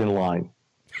actually going to get in line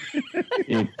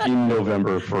in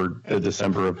November for the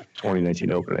December of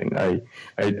 2019 opening. I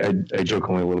joke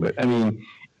only a little bit. I mean,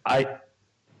 I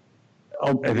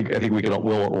think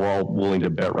we're all willing to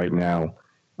bet right now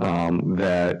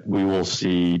that we will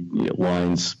see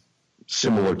lines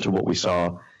similar to what we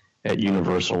saw at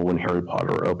Universal when Harry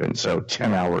Potter opened. So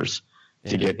 10 hours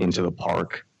to get into the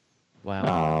park.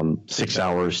 Wow. 6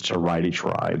 hours to ride each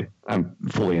ride. I'm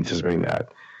fully anticipating that.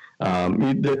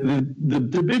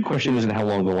 The big question isn't how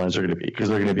long the lines are going to be, because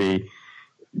they're going to be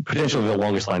potentially the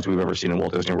longest lines we've ever seen in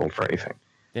Walt Disney World for anything.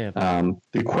 Yeah.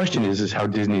 The question is how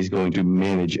Disney is going to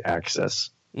manage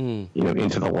access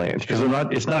into the land, because they're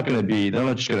not just going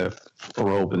to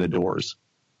throw open the doors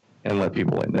and let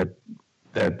people in.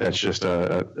 That's just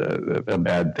a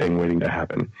bad thing waiting to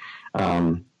happen.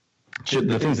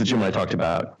 The things that Jim and I talked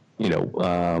about, I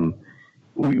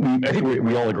think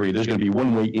we all agree there's going to be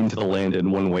one way into the land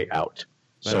and one way out.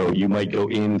 So you might go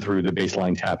in through the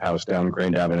Baseline Tap House down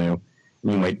Grand Avenue,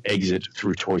 and you might exit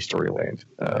through Toy Story Land,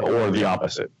 or the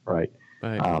opposite, right?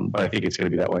 But I think it's going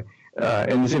to be that way.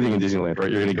 And the same thing in Disneyland, right?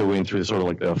 You're going to go in through the sort of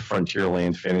like the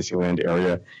Frontierland, Fantasyland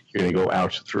area. You're going to go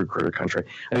out through Critter Country.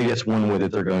 I think that's one way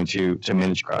that they're going to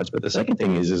manage crowds. But the second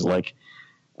thing is like,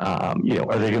 are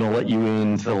they going to let you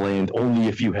into the land only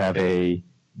if you have a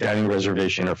dining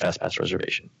reservation or fast pass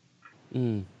reservation?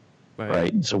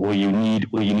 Right. So will you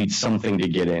need something to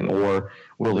get in, or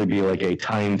will there be like a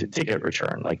timed ticket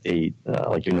return, like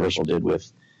like Universal did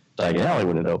with Diagon Alley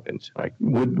when it opened? Like,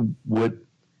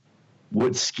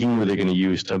 what scheme are they going to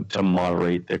use to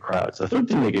moderate the crowds? The third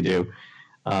thing they could do,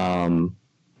 and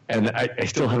I'm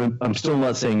still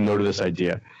not saying no to this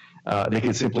idea. They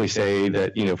could simply say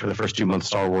that, for the first 2 months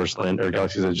Star Wars Land or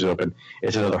Galaxy's Edge is open,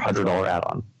 it's another $100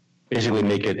 add-on. Basically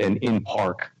make it an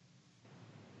in-park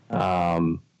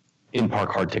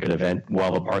hard ticket event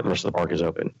while the rest of the park is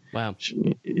open. Wow.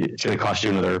 It's going to cost you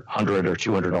another $100 or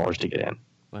 $200 to get in.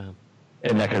 Wow.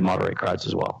 And that could moderate crowds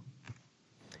as well.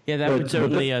 Yeah, that would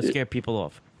certainly scare people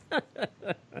off.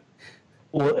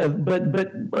 Well, but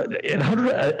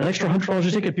an extra $100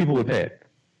 a ticket, people would pay it.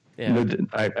 Yeah.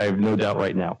 I have no doubt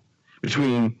right now.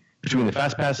 Between the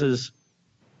fast passes,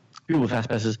 people with fast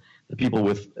passes, the people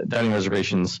with dining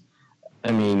reservations,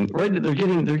 I mean, right? They're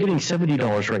getting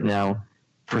 $70 right now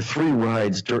for 3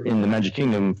 rides in the Magic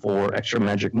Kingdom for extra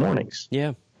Magic mornings.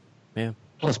 Yeah.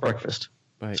 Plus breakfast.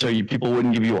 Right. So people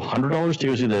wouldn't give you $100 to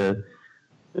go see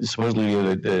supposedly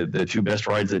the 2 best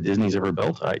rides that Disney's ever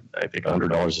built. I think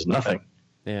 $100 is nothing.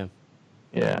 Yeah.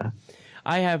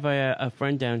 I have a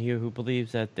friend down here who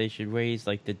believes that they should raise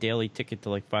like the daily ticket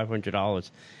to like $500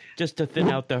 just to thin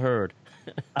out the herd.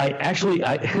 Laurel,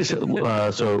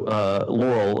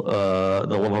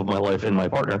 the love of my life and my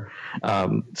partner,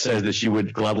 says that she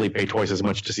would gladly pay twice as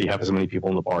much to see half as many people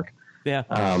in the park. Yeah.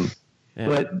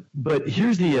 But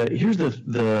here's the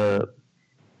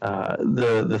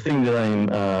thing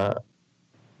that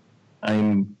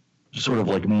I'm sort of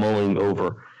like mulling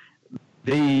over.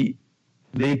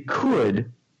 They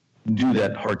could do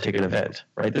that hard ticket event,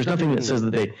 right? There's nothing that says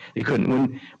that they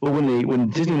couldn't. When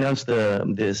Disney announced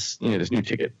this new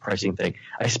ticket pricing thing,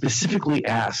 I specifically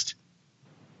asked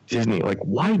Disney, like,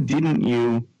 why didn't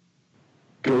you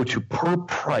go to per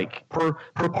park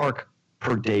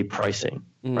per day pricing,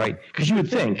 right? Because you would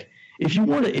think if you're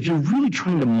really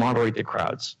trying to moderate the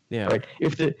crowds, right?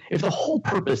 If the whole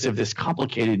purpose of this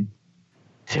complicated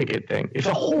ticket thing, if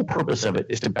the whole purpose of it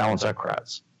is to balance out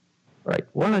crowds, right?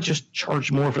 Why not just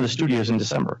charge more for the studios in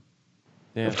December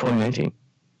of 2019,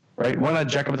 right? Why not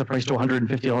jack up the price to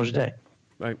 $150 a day?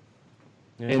 Right.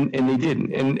 Yeah. And they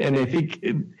didn't. And I think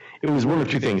it was one of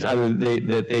 2 things. Either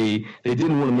they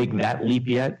didn't want to make that leap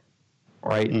yet,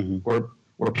 right?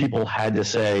 Where people had to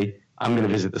say, I'm going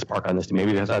to visit this park on this day.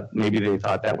 Maybe they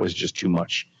thought that was just too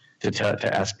much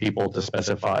to ask people to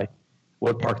specify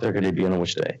what park they're going to be on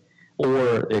which day.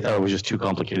 Or they thought it was just too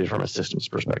complicated from a systems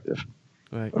perspective.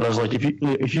 Right. But I was like, if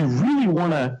you really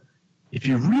want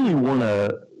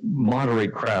to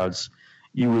moderate crowds,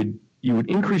 you would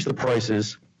increase the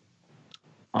prices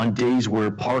on days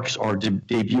where parks are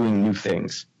debuting new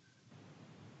things.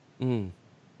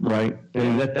 Right,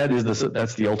 and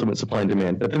that's the ultimate supply and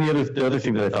demand. But then the other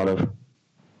thing that I thought of,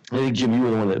 I think Jim, you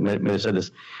were the one that may have said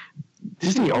this.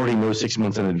 Disney already knows 6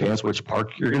 months in advance which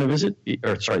park you're going to visit,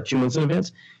 2 months in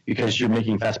advance, because you're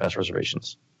making fast pass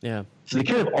reservations. Yeah. So they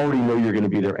kind of already know you're going to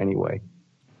be there anyway.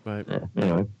 Right. Yeah,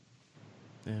 anyway.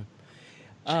 Yeah.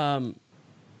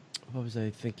 What was I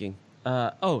thinking?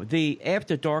 The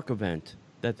After Dark event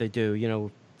that they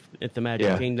do, at the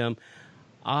Magic Kingdom.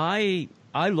 I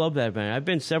love that event. I've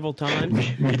been several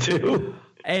times. Me too.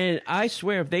 And I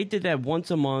swear, if they did that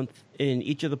once a month in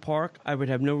each of the park, I would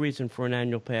have no reason for an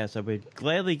annual pass. I would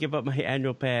gladly give up my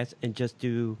annual pass and just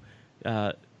do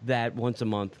that once a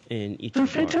month in each of the They're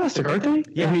fantastic, aren't they?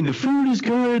 Yeah. I mean, the food is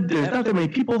good. There's not that many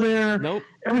people there. Nope.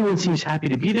 Everyone seems happy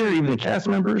to be there, even the cast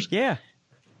members. Yeah.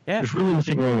 There's really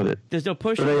nothing wrong with it. There's no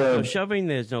pushing, no shoving.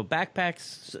 There's no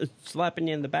backpacks slapping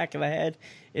you in the back of the head.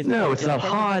 It's not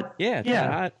hot. Yeah, it's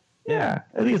not hot. Yeah,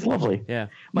 I think it's lovely. Yeah.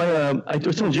 I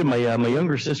was telling Jim, my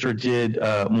younger sister did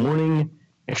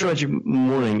extra magic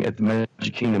morning at the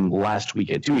Magic Kingdom last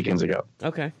weekend, 2 weekends ago.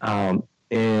 Okay.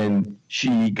 and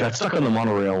she got stuck on the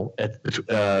monorail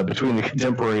between the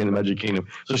Contemporary and the Magic Kingdom.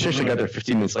 So she actually got there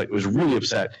 15 minutes late. Was really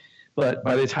upset. But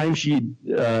by the time she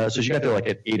got there like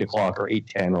at 8 o'clock or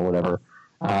 8:10 or whatever,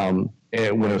 when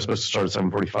it was supposed to start at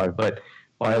 7:45. But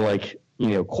by like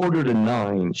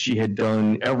 8:45, she had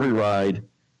done every ride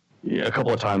a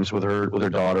couple of times with her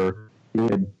daughter.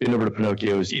 Had been over to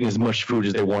Pinocchio's, eaten as much food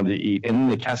as they wanted to eat, and then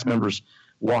the cast members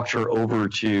walked her over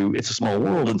to It's a Small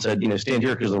World and said, stand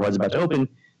here because the ride's about to open.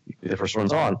 The first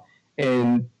one's on,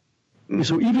 and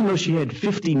so even though she had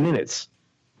 50 minutes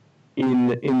in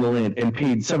the land and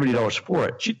paid $70 for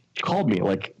it, she called me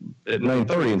like at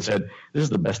 9:30 and said, "This is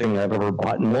the best thing I've ever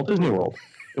bought in Walt Disney World."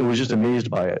 And was just amazed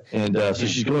by it, and so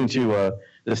she's going to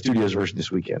the studios version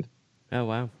this weekend. Oh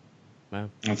wow.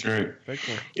 That's great. Very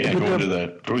cool. Yeah, going to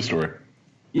the Toy Story.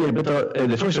 Yeah, but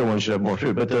the Toy Story one should have more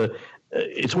food. But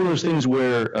it's one of those things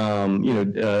where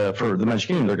for the Magic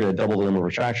Kingdom they're going to double the number of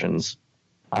attractions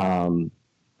coming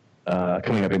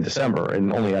up in December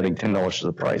and only adding $10 to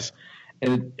the price.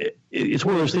 And it's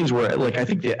one of those things where, like, I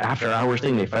think the after hours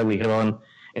thing, they finally hit on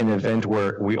an event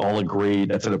where we all agree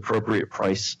that's an appropriate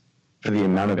price for the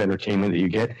amount of entertainment that you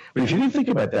get. But if you didn't think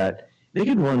about that, they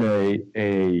could run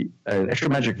an extra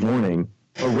magic morning,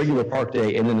 a regular park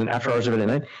day, and then an after hours event at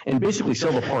night, and basically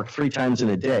sell the park 3 times in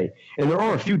a day. And there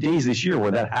are a few days this year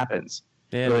where that happens.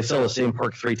 Yeah. Where they sell the same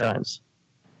park 3 times.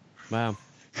 Wow.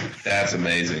 That's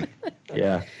amazing.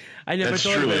 Yeah. I never That's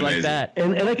thought of truly it like amazing. that.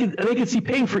 And I could see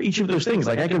paying for each of those things.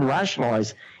 Like I can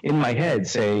rationalize in my head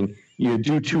saying,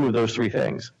 do 2 of those 3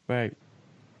 things. Right.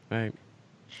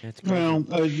 That's great. Well,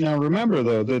 now remember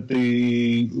though that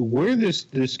where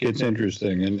this gets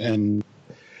interesting and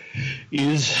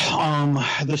is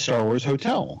the Star Wars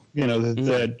Hotel.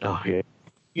 That Oh yeah.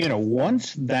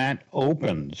 once that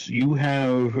opens, you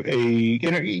have how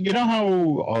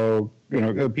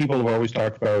people have always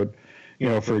talked about,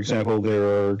 for example, there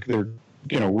are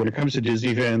when it comes to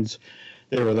Disney fans,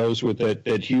 there are those with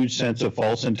that huge sense of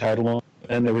false entitlement.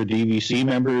 And there were DVC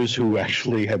members who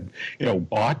actually have,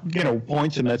 bought,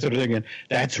 points and that sort of thing. And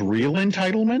that's real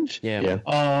entitlement. Yeah.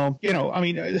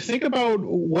 Think about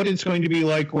what it's going to be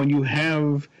like when you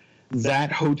have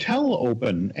that hotel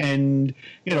open. And,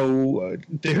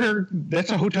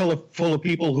 that's a hotel full of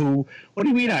people who, what do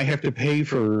you mean I have to pay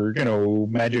for,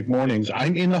 Magic Mornings?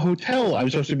 I'm in the hotel. I'm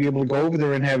supposed to be able to go over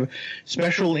there and have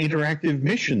special interactive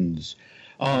missions.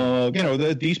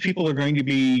 These people are going to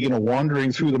be,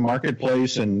 wandering through the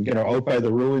marketplace and, out by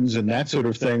the ruins and that sort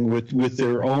of thing with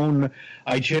their own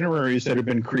itineraries that have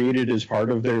been created as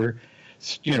part of their,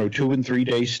 2 and 3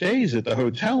 day stays at the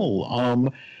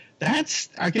hotel. That's,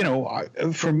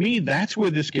 for me, that's where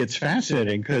this gets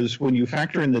fascinating, because when you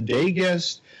factor in the day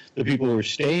guests, the people who are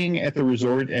staying at the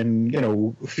resort and,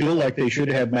 feel like they should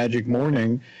have Magic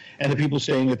Morning, and the people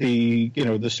staying at the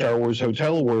Star Wars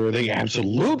Hotel where they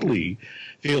absolutely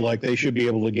feel like they should be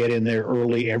able to get in there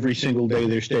early every single day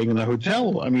they're staying in the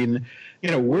hotel. I mean,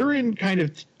 we're in kind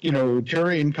of,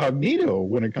 terra incognito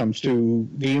when it comes to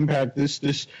the impact this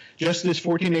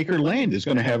 14-acre land is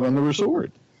going to have on the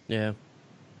resort. Yeah.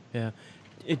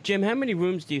 Jim, how many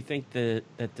rooms do you think that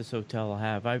this hotel will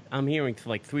have? I'm hearing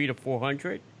like 300 to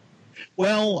 400.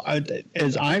 Well,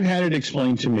 as I've had it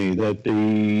explained to me, that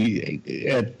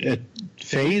at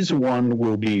phase 1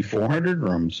 will be 400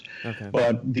 rooms. Okay.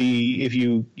 But if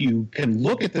you can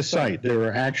look at the site, there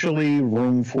are actually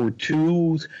room for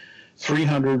 2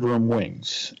 300-room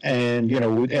wings, and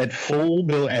at full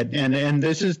build, and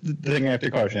this is the thing I have to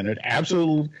caution: at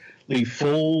absolutely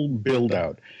full build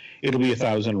out, it'll be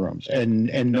 1,000 rooms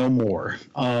and no more.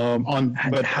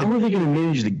 But how are they going to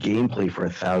manage the gameplay for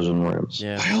 1,000 rooms?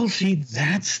 Yeah. Well, see,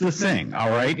 that's the thing. All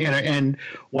right, and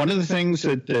one of the things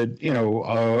that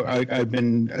I've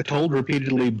been told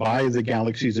repeatedly by the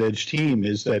Galaxy's Edge team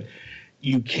is that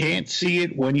you can't see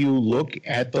it when you look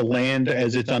at the land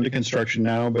as it's under construction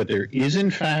now, but there is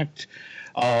in fact,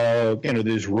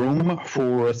 there's room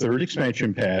for a 3rd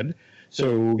expansion pad.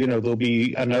 So, there'll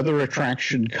be another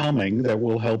attraction coming that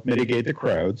will help mitigate the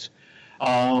crowds.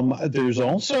 There's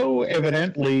also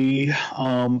evidently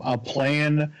a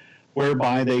plan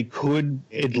whereby they could,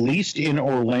 at least in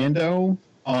Orlando,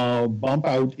 bump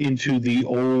out into the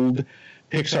old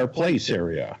Pixar Place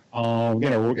area.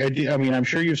 I'm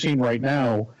sure you've seen right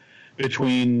now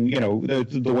between,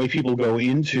 the way people go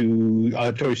into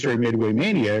Toy Story Midway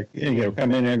Mania,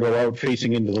 come in and go out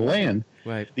facing into the land.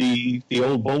 Right. The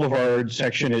old Boulevard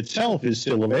section itself is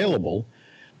still available.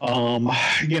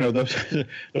 The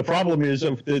problem is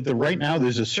right now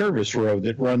there's a service road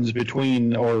that runs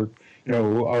between around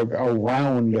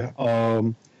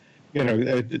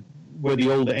where the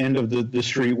old end of the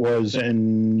street was,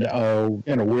 and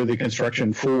where the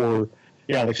construction for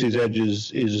Galaxy's Edge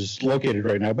is located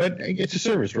right now. But it's a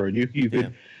service road. You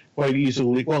could quite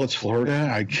easily. Well, it's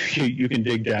Florida. You can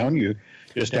dig down. You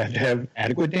just have to have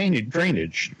adequate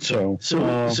drainage. So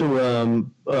all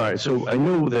right. So I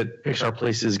know that Pixar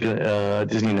Place is gonna.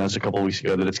 Disney announced a couple of weeks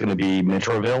ago that it's going to be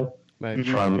Metroville. Right.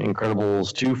 From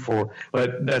Incredibles 2,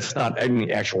 but that's not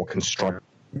any actual construction.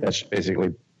 That's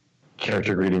basically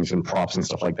character greetings and props and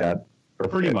stuff like that.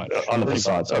 Pretty much on the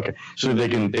facades. Okay, so they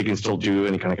can still do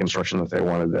any kind of construction that they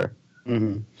wanted there.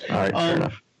 Mm-hmm. All right, fair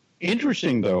enough.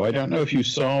 Interesting though. I don't know if you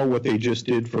saw what they just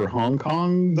did for Hong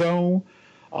Kong though.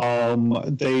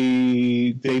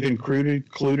 They've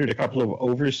included a couple of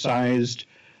oversized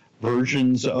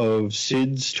versions of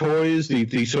Sid's toys,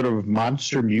 the sort of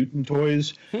monster mutant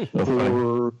toys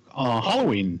for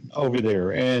Halloween over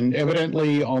there. And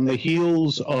evidently on the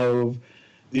heels of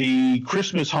the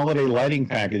Christmas holiday lighting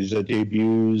package that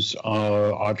debuts,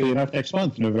 oddly enough, next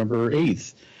month, November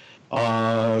 8th,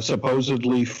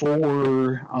 supposedly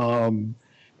for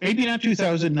maybe not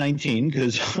 2019,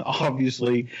 because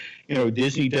obviously,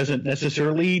 Disney doesn't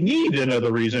necessarily need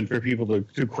another reason for people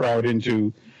to crowd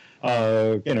into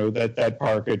that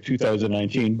park at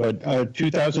 2019, but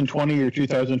 2020 or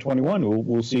 2021,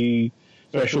 we'll see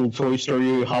special Toy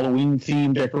Story Halloween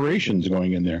themed decorations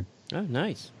going in there. Oh,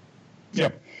 nice.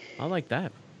 Yep. I like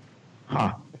that.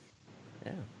 Huh.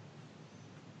 Yeah.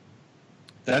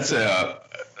 That's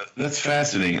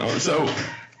fascinating. So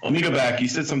let me go back. You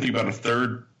said something about a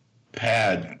third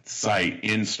pad site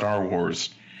in Star Wars.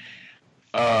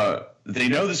 They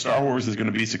know that Star Wars is going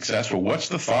to be successful. What's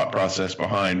the thought process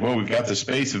behind, well, we've got the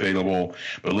space available,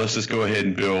 but let's just go ahead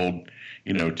and build,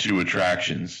 2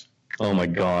 attractions? Oh, my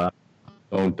God.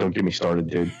 Don't get me started,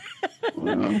 dude.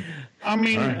 I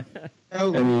mean,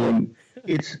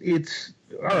 it's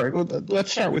all right. Well,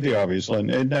 let's start with the obvious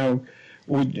one. And now,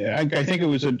 I think it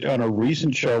was on a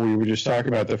recent show we were just talking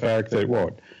about the fact that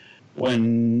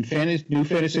when New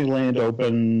Fantasyland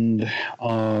opened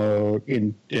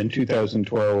in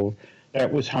 2012,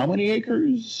 that was how many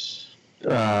acres?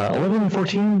 11,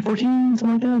 14, something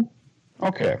like that.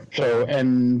 Okay, so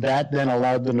and that then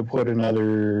allowed them to put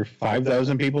another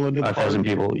 5,000 people into the park? 5,000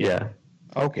 people, yeah.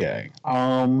 Okay.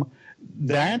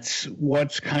 That's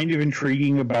what's kind of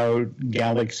intriguing about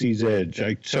Galaxy's Edge.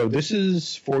 So this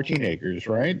is 14 acres,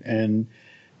 right? And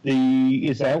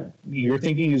is that you're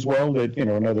thinking as well that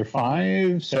another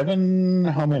 5, 7?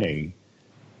 How many?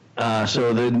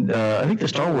 So then I think the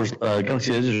Star Wars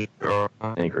Galaxy Edge are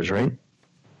 9 acres, right?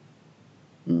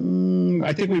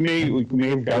 I think we may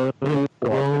have got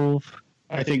 12.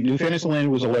 I think New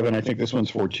Fantasyland was 11. I think this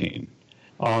one's 14.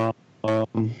 But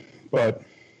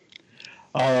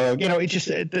it's just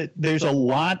there's a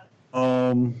lot.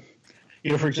 For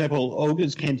example,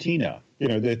 Oga's Cantina.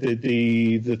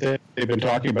 That they've been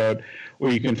talking about,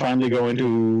 where you can finally go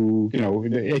into,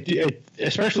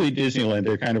 especially Disneyland,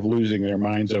 they're kind of losing their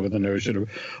minds over the notion of,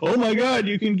 oh my God,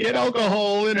 you can get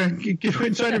alcohol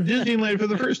inside of Disneyland for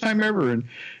the first time ever, and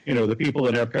the people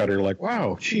at Epcot are like,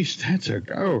 wow, geez, that's a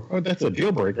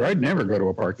deal breaker. I'd never go to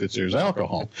a park that serves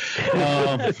alcohol.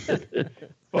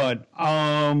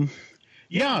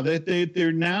 Yeah,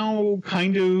 they're now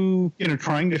kind of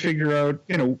trying to figure out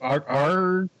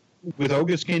with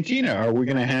Oga's Cantina, are we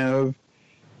going to have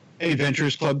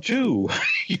Adventurers Club 2,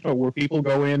 where people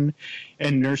go in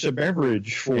and nurse a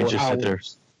beverage for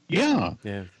hours? Yeah.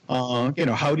 How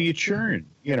do you churn?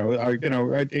 How are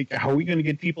we going to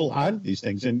get people out of these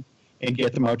things and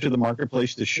get them out to the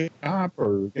marketplace to shop,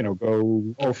 or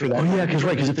go for that? Oh yeah, because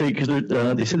they said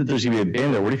that there's going to be a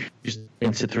band there. What if you just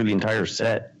can sit through the entire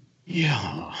set?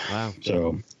 Yeah. Wow.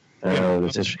 So.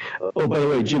 That's interesting. Oh, by the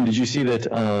way, Jim, did you see that?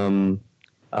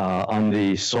 On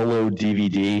the Solo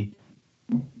DVD,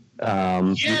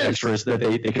 yes. The extras that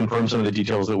they confirmed some of the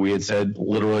details that we had said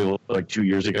literally like 2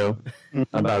 years ago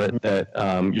about it. That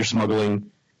you're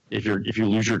smuggling. If you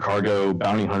lose your cargo,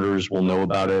 bounty hunters will know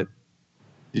about it.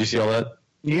 Did you see all that?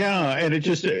 Yeah, and it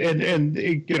just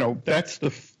that's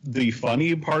the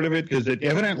funny part of it, because it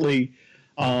evidently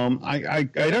I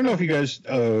don't know if you guys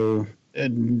know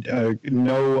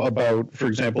about, for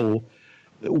example,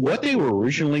 what they were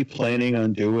originally planning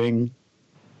on doing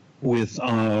with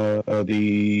the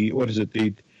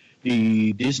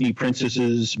Disney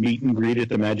Princesses meet and greet at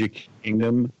the Magic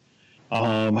Kingdom.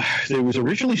 There was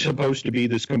originally supposed to be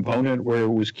this component where it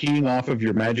was keying off of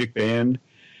your Magic Band,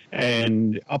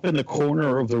 and up in the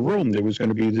corner of the room there was going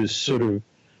to be this sort of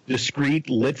discreet,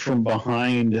 lit from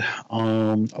behind a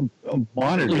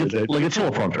monitor like a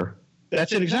teleprompter.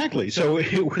 That's it exactly. So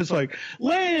it was like,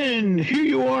 Len, here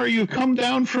you are. You come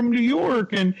down from New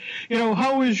York, and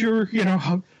how is your,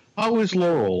 how is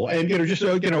Laurel? And just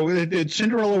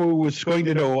Cinderella was going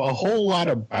to know a whole lot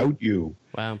about you.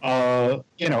 Wow.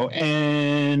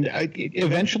 And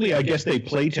eventually, I guess they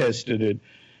play tested it,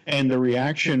 and the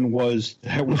reaction was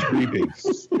that was creepy.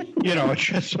 It's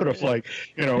just sort of like,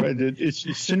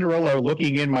 it's Cinderella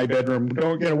looking in my bedroom.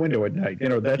 Don't get a window at night.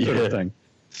 That sort of thing.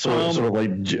 Sort of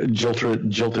like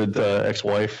jilted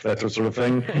ex-wife, that sort of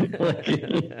thing.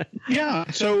 Yeah.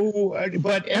 So,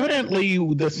 but evidently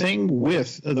the thing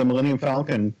with the Millennium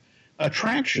Falcon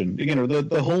attraction,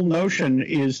 the whole notion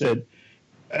is that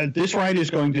this ride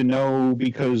is going to know,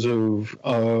 because of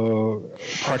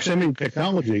proximity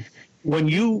technology, when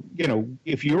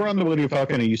if you're on the Millennium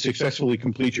Falcon and you successfully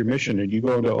complete your mission and you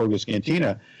go into Oga's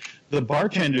Cantina, the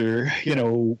bartender,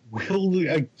 will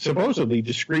supposedly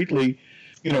discreetly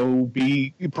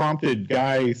be prompted,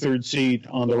 guy, third seat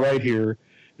on the right here.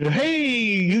 Hey,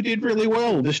 you did really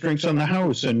well. This drink's on the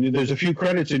house, and there's a few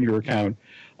credits in your account.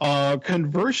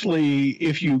 Conversely,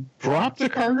 if you drop the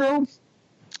cargo,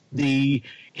 the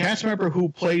cast member who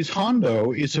plays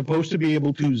Hondo is supposed to be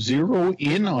able to zero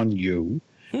in on you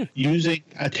using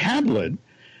a tablet,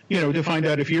 to find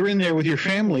out if you're in there with your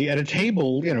family at a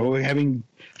table, having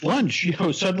lunch,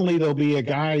 suddenly there'll be a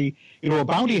guy, a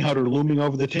bounty hunter looming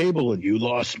over the table, and you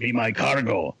lost me my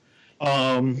cargo.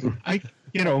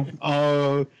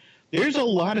 There's a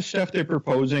lot of stuff they're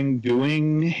proposing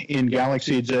doing in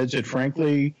Galaxy Edge that,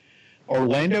 frankly,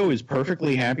 Orlando is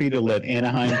perfectly happy to let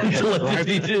Anaheim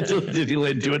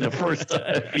Disneyland do it the first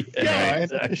time. Yeah,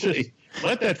 exactly.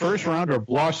 Let that first round of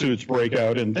lawsuits break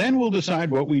out, and then we'll decide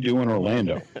what we do in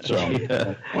Orlando. So,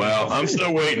 Well, I'm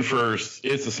still waiting for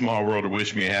It's a Small World to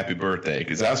wish me a happy birthday,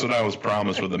 because that's what I was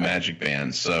promised with the Magic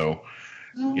Band. So,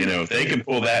 if they can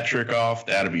pull that trick off,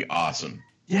 that'd be awesome.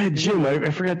 Yeah, Jim, I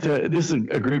forgot to. This is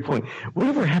a great point.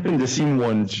 Whatever happened to scene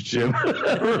ones, Jim?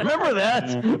 Remember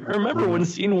that? Remember when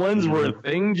scene ones were a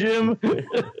thing, Jim?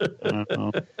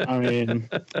 I mean,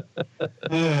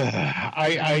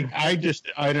 I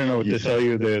don't know what to tell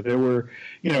you. There were,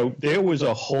 there was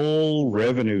a whole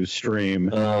revenue stream.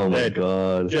 Oh my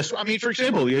God! For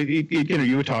example,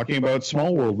 you were talking about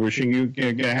Small World wishing you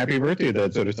a happy birthday,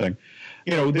 that sort of thing.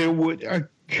 There would.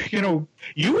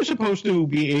 You were supposed to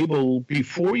be able,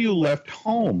 before you left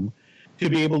home, to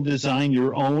be able to design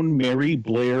your own Mary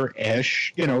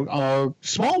Blair-esque,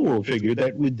 Small World figure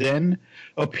that would then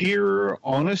appear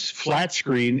on a flat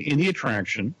screen in the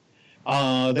attraction,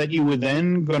 that you were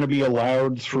then going to be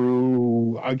allowed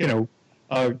through,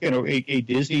 a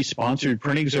Disney-sponsored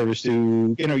printing service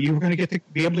to, you were going to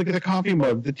be able to get the coffee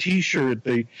mug, the T-shirt,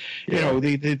 the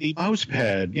mouse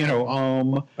pad,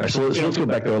 All right, so let's go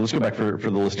back though. Let's go back for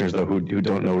the listeners though who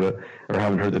don't know or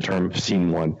haven't heard the term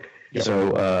scene one. Yep.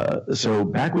 So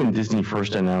back when Disney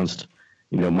first announced,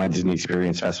 My Disney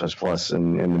Experience, Fast Pass Plus,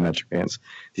 and the Magic Bands,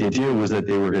 the idea was that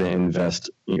they were going to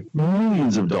invest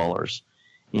millions of dollars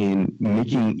in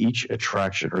making each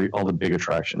attraction, or all the big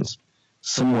attractions,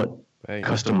 somewhat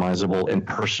customizable and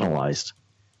personalized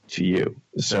to you.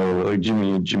 So like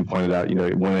Jim pointed out,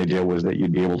 one idea was that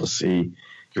you'd be able to see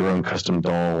your own custom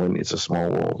doll in It's a Small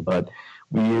World. But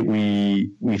we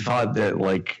thought that,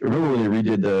 like, remember when they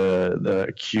redid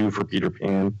the queue for Peter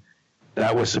Pan?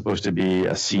 That was supposed to be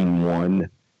a scene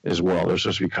one as well. There's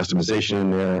supposed to be customization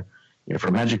in there, for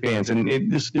Magic Bands, and they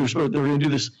were going to do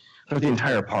this throughout the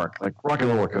entire park. Like Rock and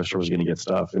Roller Coaster was going to get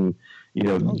stuff, and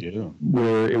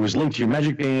where it was linked to your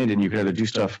Magic Band, and you could either do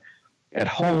stuff at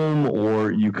home,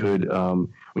 or you could,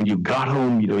 when you got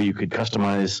home, you could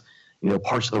customize,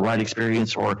 parts of the ride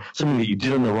experience, or something that you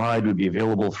did on the ride would be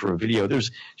available for a video.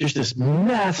 There's just this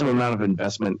massive amount of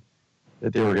investment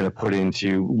that they were going to put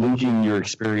into linking your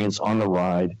experience on the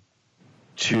ride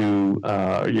to,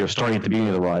 starting at the beginning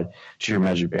of the ride to your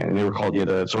Magic Band. And they were called,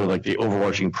 the sort of like the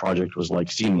overarching project was like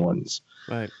scene ones.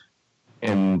 Right.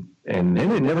 And then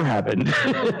it never happened.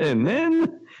 And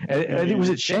then, I think, was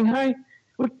it Shanghai?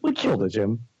 What killed it,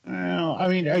 Jim? Well,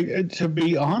 to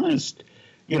be honest,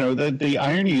 the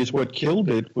irony is what killed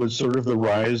it was sort of the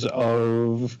rise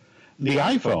of the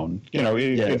iPhone.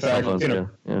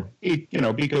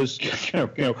 Because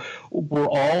we're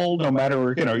all, no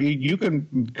matter, you can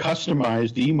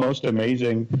customize the most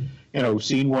amazing,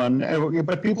 scene one,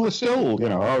 but people are still,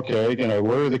 okay,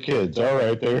 where are the kids? All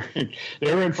right, they're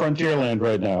in Frontierland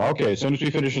right now. Okay, as soon as we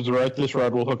finish this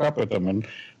ride, we'll hook up with them, and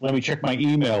let me check my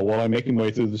email while I'm making my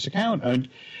way through this account. And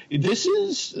this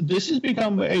has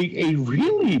become a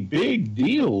really big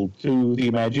deal to the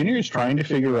Imagineers, trying to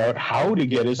figure out how to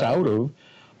get us out of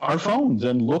our phones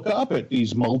and look up at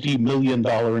these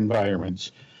multi-million-dollar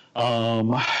environments.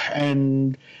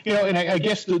 And, and I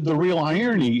guess the real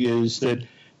irony is that,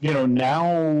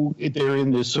 now they're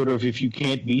in this sort of, if you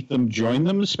can't beat them, join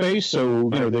them space.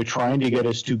 So, they're trying to get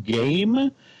us to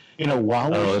game,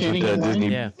 while we're standing in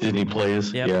line. Disney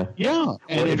plays. Yep. Yeah. Yeah. Well,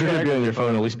 if you're going to be on your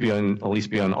phone, at least be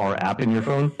on our app in your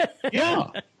phone. Yeah.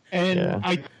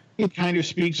 And it kind of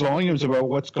speaks volumes about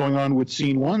what's going on with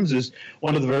Scene Ones. Is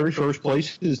one of the very first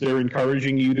places they're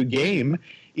encouraging you to game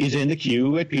is in the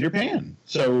queue at Peter Pan.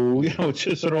 So, it's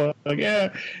just sort of like,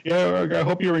 I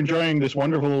hope you're enjoying this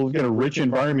wonderful, rich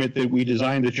environment that we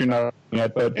designed that you're not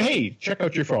at. But hey, check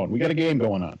out your phone. We got a game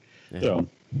going on. Yeah.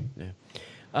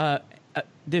 So,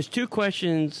 there's two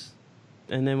questions,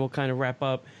 and then we'll kind of wrap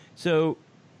up. So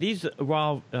these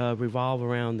revolve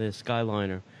around the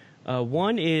Skyliner.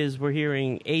 One is we're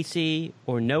hearing AC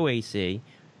or no AC.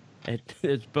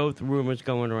 There's both rumors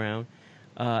going around.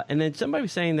 And then somebody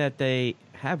was saying that they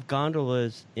have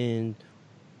gondola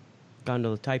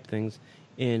type things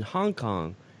in Hong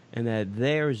Kong, and that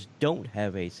theirs don't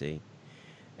have AC.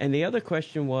 And the other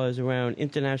question was around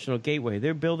International Gateway.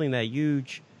 They're building that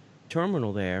huge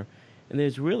terminal there, and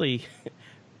there's really,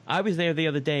 I was there the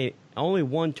other day, only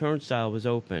one turnstile was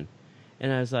open.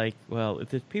 And I was like, well, if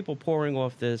there's people pouring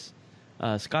off this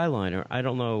Skyliner, I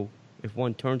don't know if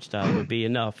one turnstile would be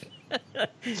enough.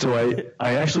 So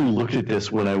I actually looked at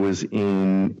this when I was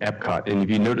in Epcot, and if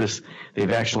you notice,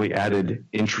 they've actually added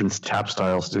entrance tap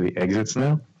styles to the exits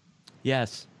now.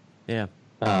 Yes. Yeah.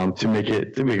 To make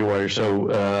it wider. So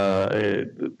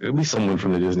at least someone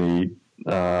from the Disney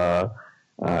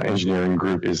engineering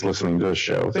group is listening to the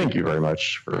show. Thank you very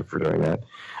much for doing that.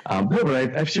 No, but I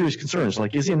have serious concerns.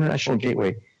 Like, is the International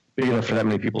Gateway big enough for that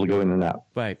many people to go in and out?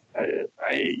 Right.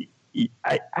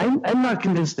 I'm not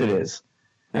convinced it is.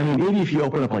 I mean, maybe if you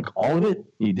open up like all of it,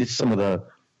 you did some of the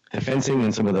fencing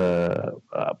and some of the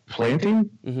planting,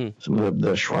 some of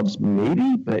the shrubs,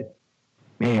 maybe. But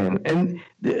man, and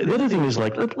the other thing is,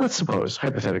 like, let's suppose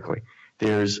hypothetically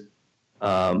there's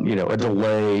a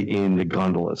delay in the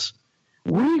gondolas.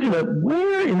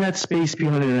 Where in that space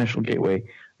behind the International Gateway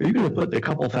are you going to put the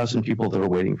couple thousand people that are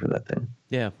waiting for that thing?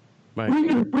 Yeah. Right. Where are you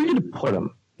going to put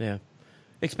them? Yeah.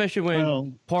 Especially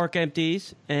when park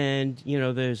empties and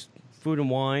there's food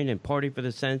and wine and party for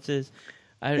the senses.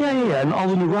 And all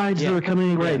the new rides that are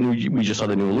coming, right? And we just saw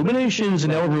the new illuminations,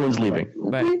 and now everyone's leaving.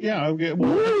 Right. Yeah.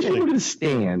 Where are people going to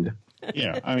stand?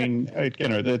 Yeah, I mean,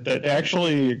 that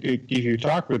actually, if you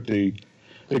talk with the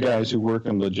guys who work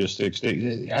in logistics,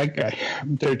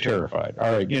 they're terrified.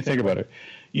 All right, think about it.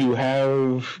 You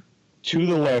have to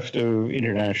the left of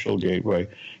International Gateway,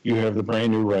 you have the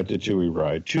brand new Ratatouille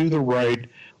ride. To the right,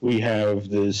 we have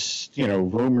this,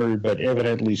 rumored but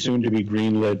evidently soon to be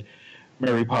greenlit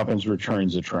Mary Poppins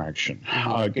Returns attraction.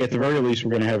 At the very least,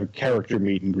 we're going to have a character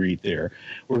meet and greet there.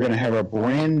 We're going to have a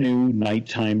brand new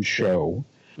nighttime show.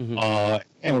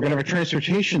 And we're going to have a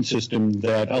transportation system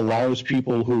that allows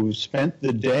people who spent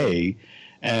the day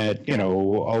at,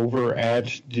 over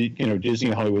at,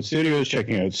 Disney Hollywood Studios,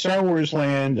 checking out Star Wars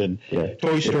Land and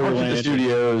Toy Story Land. The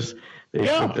studios. They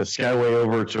took the Skyway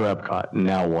over to Epcot.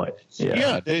 Now what?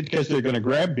 Because they're going to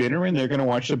grab dinner and they're going to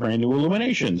watch the brand new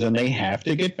Illuminations, and they have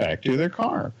to get back to their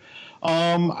car.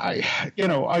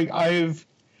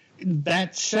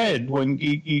 That said, when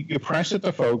you press at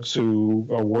the folks who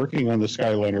are working on the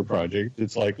Skyliner project,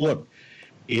 it's like, look,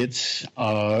 it's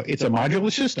a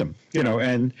modular system,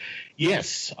 and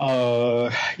yes,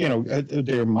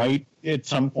 there might at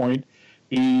some point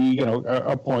be,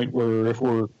 a point where if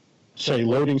we're, say,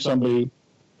 loading somebody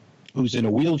who's in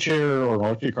a wheelchair or an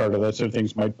electric car, that sort of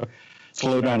things might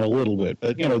slow down a little bit.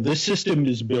 But, this system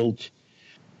is built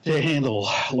to handle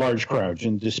large crowds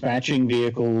and dispatching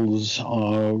vehicles.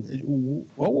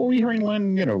 What were we hearing,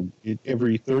 Len?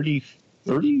 Every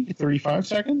 35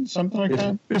 seconds, something like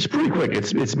that? It's pretty quick.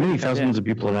 It's many thousands of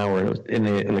people an hour, and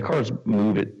the cars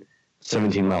move at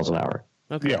 17 miles an hour.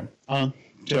 Okay. Yeah.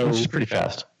 So which is pretty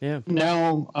fast. Yeah.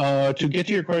 Now, to get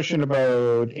to your question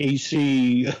about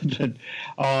AC, we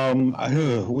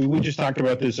just talked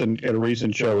about this at a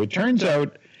recent show. It turns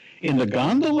out in the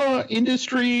gondola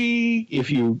industry, if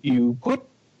you put,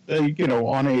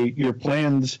 on your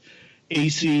plans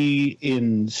AC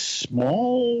in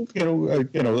small, in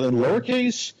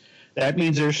lowercase, that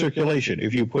means air circulation.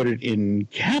 If you put it in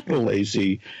capital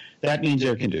AC, that means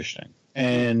air conditioning.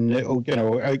 And,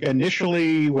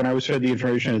 initially when I was fed the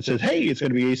information, it says, hey, it's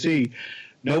going to be AC.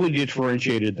 Nobody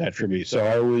differentiated that for me.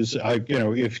 So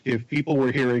if people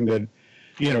were hearing that,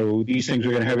 these things are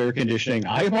going to have air conditioning,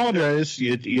 I apologize.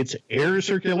 It's air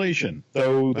circulation.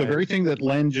 Though the very thing that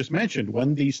Len just mentioned,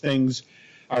 when these things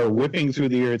are whipping through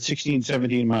the air at 16,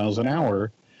 17 miles an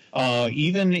hour,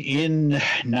 even in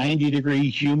 90-degree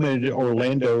humid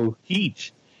Orlando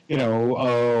heat,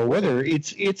 weather,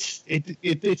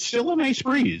 it's still a nice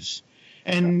breeze.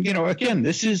 And, again,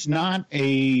 this is not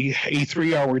a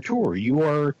 3-hour tour. You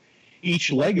are,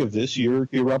 each leg of this, you're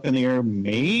up in the air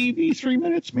maybe 3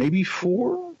 minutes, maybe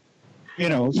 4,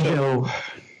 so.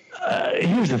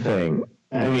 Here's the thing.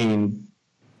 I mean,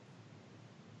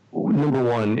 number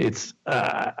one, it's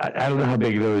I don't know how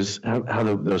big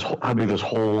how big those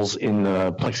holes in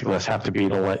the plexiglass have to be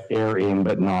to let air in,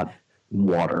 but not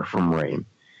water from rain.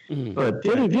 Mm-hmm. But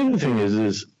the other thing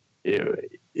is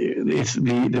it's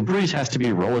the breeze has to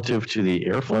be relative to the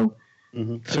airflow.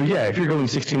 Mm-hmm. So yeah, if you're going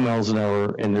 16 miles an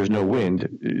hour and there's no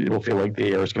wind, it'll feel like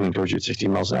the air is coming towards you at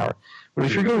 16 miles an hour. But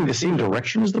if you're going the same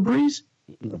direction as the breeze,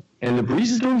 and the breeze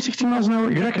is going 16 miles an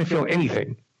hour, you're not going to feel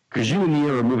anything because you and the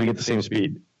air are moving at the same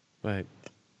speed. Right.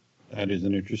 That is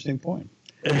an interesting point.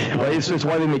 It's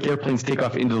why they make airplanes take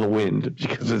off into the wind,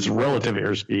 because it's relative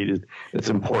airspeed. It's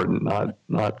important,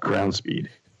 not ground speed.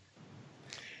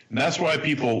 And that's why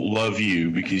people love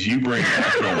you, because you bring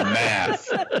actual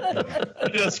math. You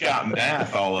just got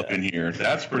math all up in here.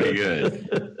 That's pretty good.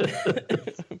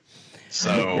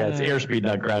 So yeah, it's airspeed,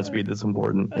 not ground speed. That's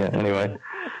important. Yeah. Anyway.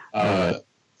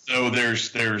 So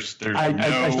there's I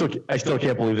still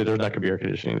can't believe that there's not going to be air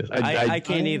conditioning. I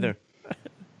can't either.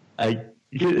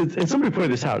 And somebody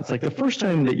pointed this out. It's like the first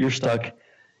time that you're stuck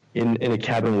in a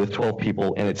cabin with 12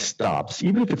 people and it stops,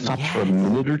 even if it stops for a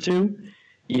minute or two,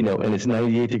 and it's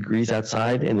 98 degrees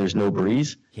outside and there's no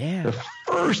breeze. Yeah. The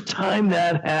first time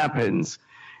that happens,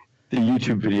 the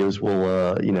YouTube videos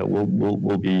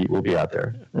will be out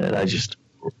there, and I just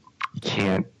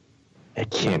can't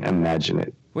imagine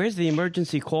it. Where's the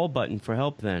emergency call button for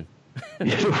help then?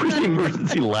 Where's the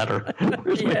emergency ladder?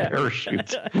 Where's my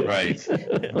parachute? Right.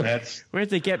 Where's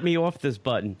the get me off this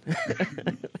button?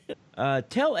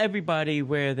 Tell everybody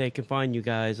where they can find you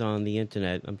guys on the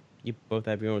internet. You both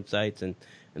have your own sites and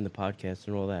the podcast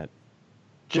and all that.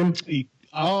 Jim? Geez.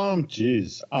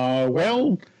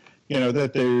 Well,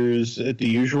 that there's at the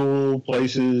usual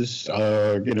places,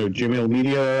 Jim Hill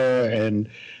Media, and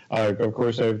of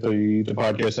course I have the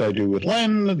podcast I do with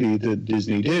Len, the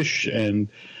Disney Dish, and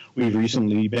we've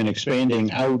recently been expanding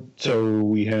out. So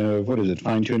we have,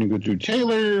 Fine Tuning with Drew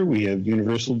Taylor. We have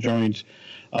Universal Joint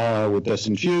with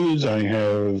Dustin Fuse. I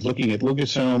have Looking at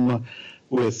Lucasfilm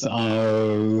with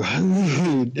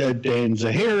Dan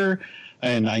Zahir.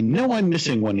 And I know I'm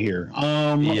missing one here.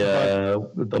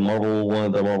 The Marvel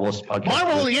one, the Marvelous podcast.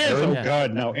 Marvel, yes. Aaron? Oh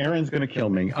God, now Aaron's going to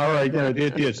kill me. All right,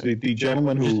 yes, the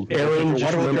gentleman who Aaron.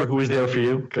 Just remember who was there for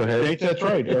you. Go ahead. That's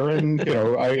right, Aaron.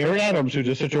 Aaron Adams, who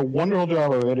does such a wonderful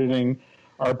job of editing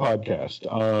our podcast.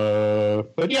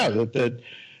 But yeah, but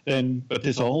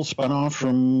this all spun off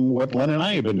from what Len and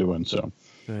I have been doing. So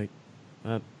right,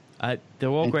 they're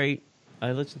all great.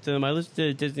 I listened to them. I listened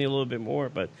to Disney a little bit more,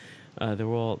 but. They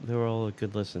were all a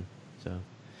good listen.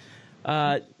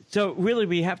 So really,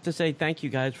 we have to say thank you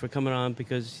guys for coming on,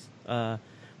 because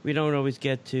we don't always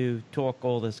get to talk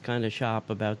all this kind of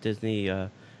shop about Disney at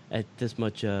this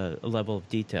much level of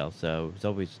detail. So it's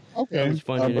always fun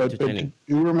and entertaining.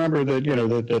 But you remember that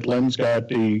that Len's got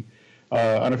the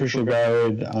unofficial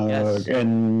guide yes.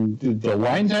 and the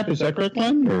Lines app. Is that correct,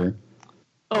 Len? Or?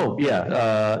 Oh,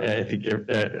 yeah. I think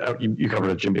you covered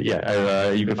it, Jim. But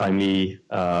yeah, you can find me,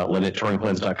 Len at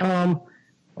touringplans.com,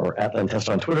 or at LenTest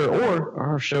on Twitter, or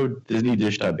our show,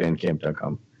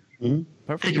 DisneyDish.bandcamp.com. Mm-hmm.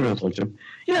 Perfect. Thank you very much, Luke, Jim.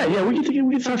 Yeah, we get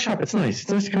to talk shop. It's nice.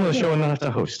 It's nice to come on the show and not have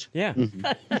to host. Yeah.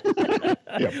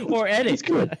 Mm-hmm. Or edit. It's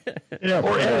good.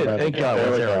 Or edit. Thank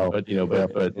God.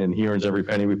 But and he earns every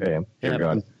penny we pay him. Here we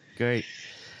go. Great.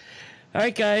 All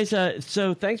right, guys.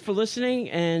 So thanks for listening,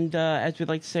 and as we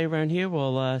like to say around here,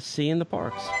 we'll see you in the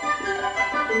parks.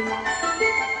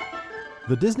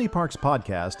 The Disney Parks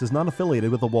Podcast is not affiliated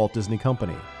with the Walt Disney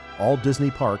Company. All Disney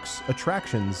parks,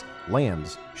 attractions,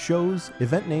 lands, shows,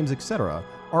 event names, etc.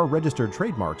 are registered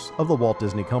trademarks of the Walt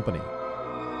Disney Company.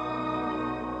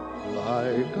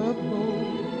 Like a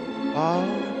bolt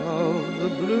out of the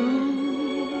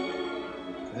blue,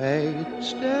 fate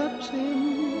steps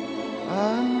in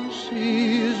and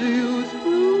sees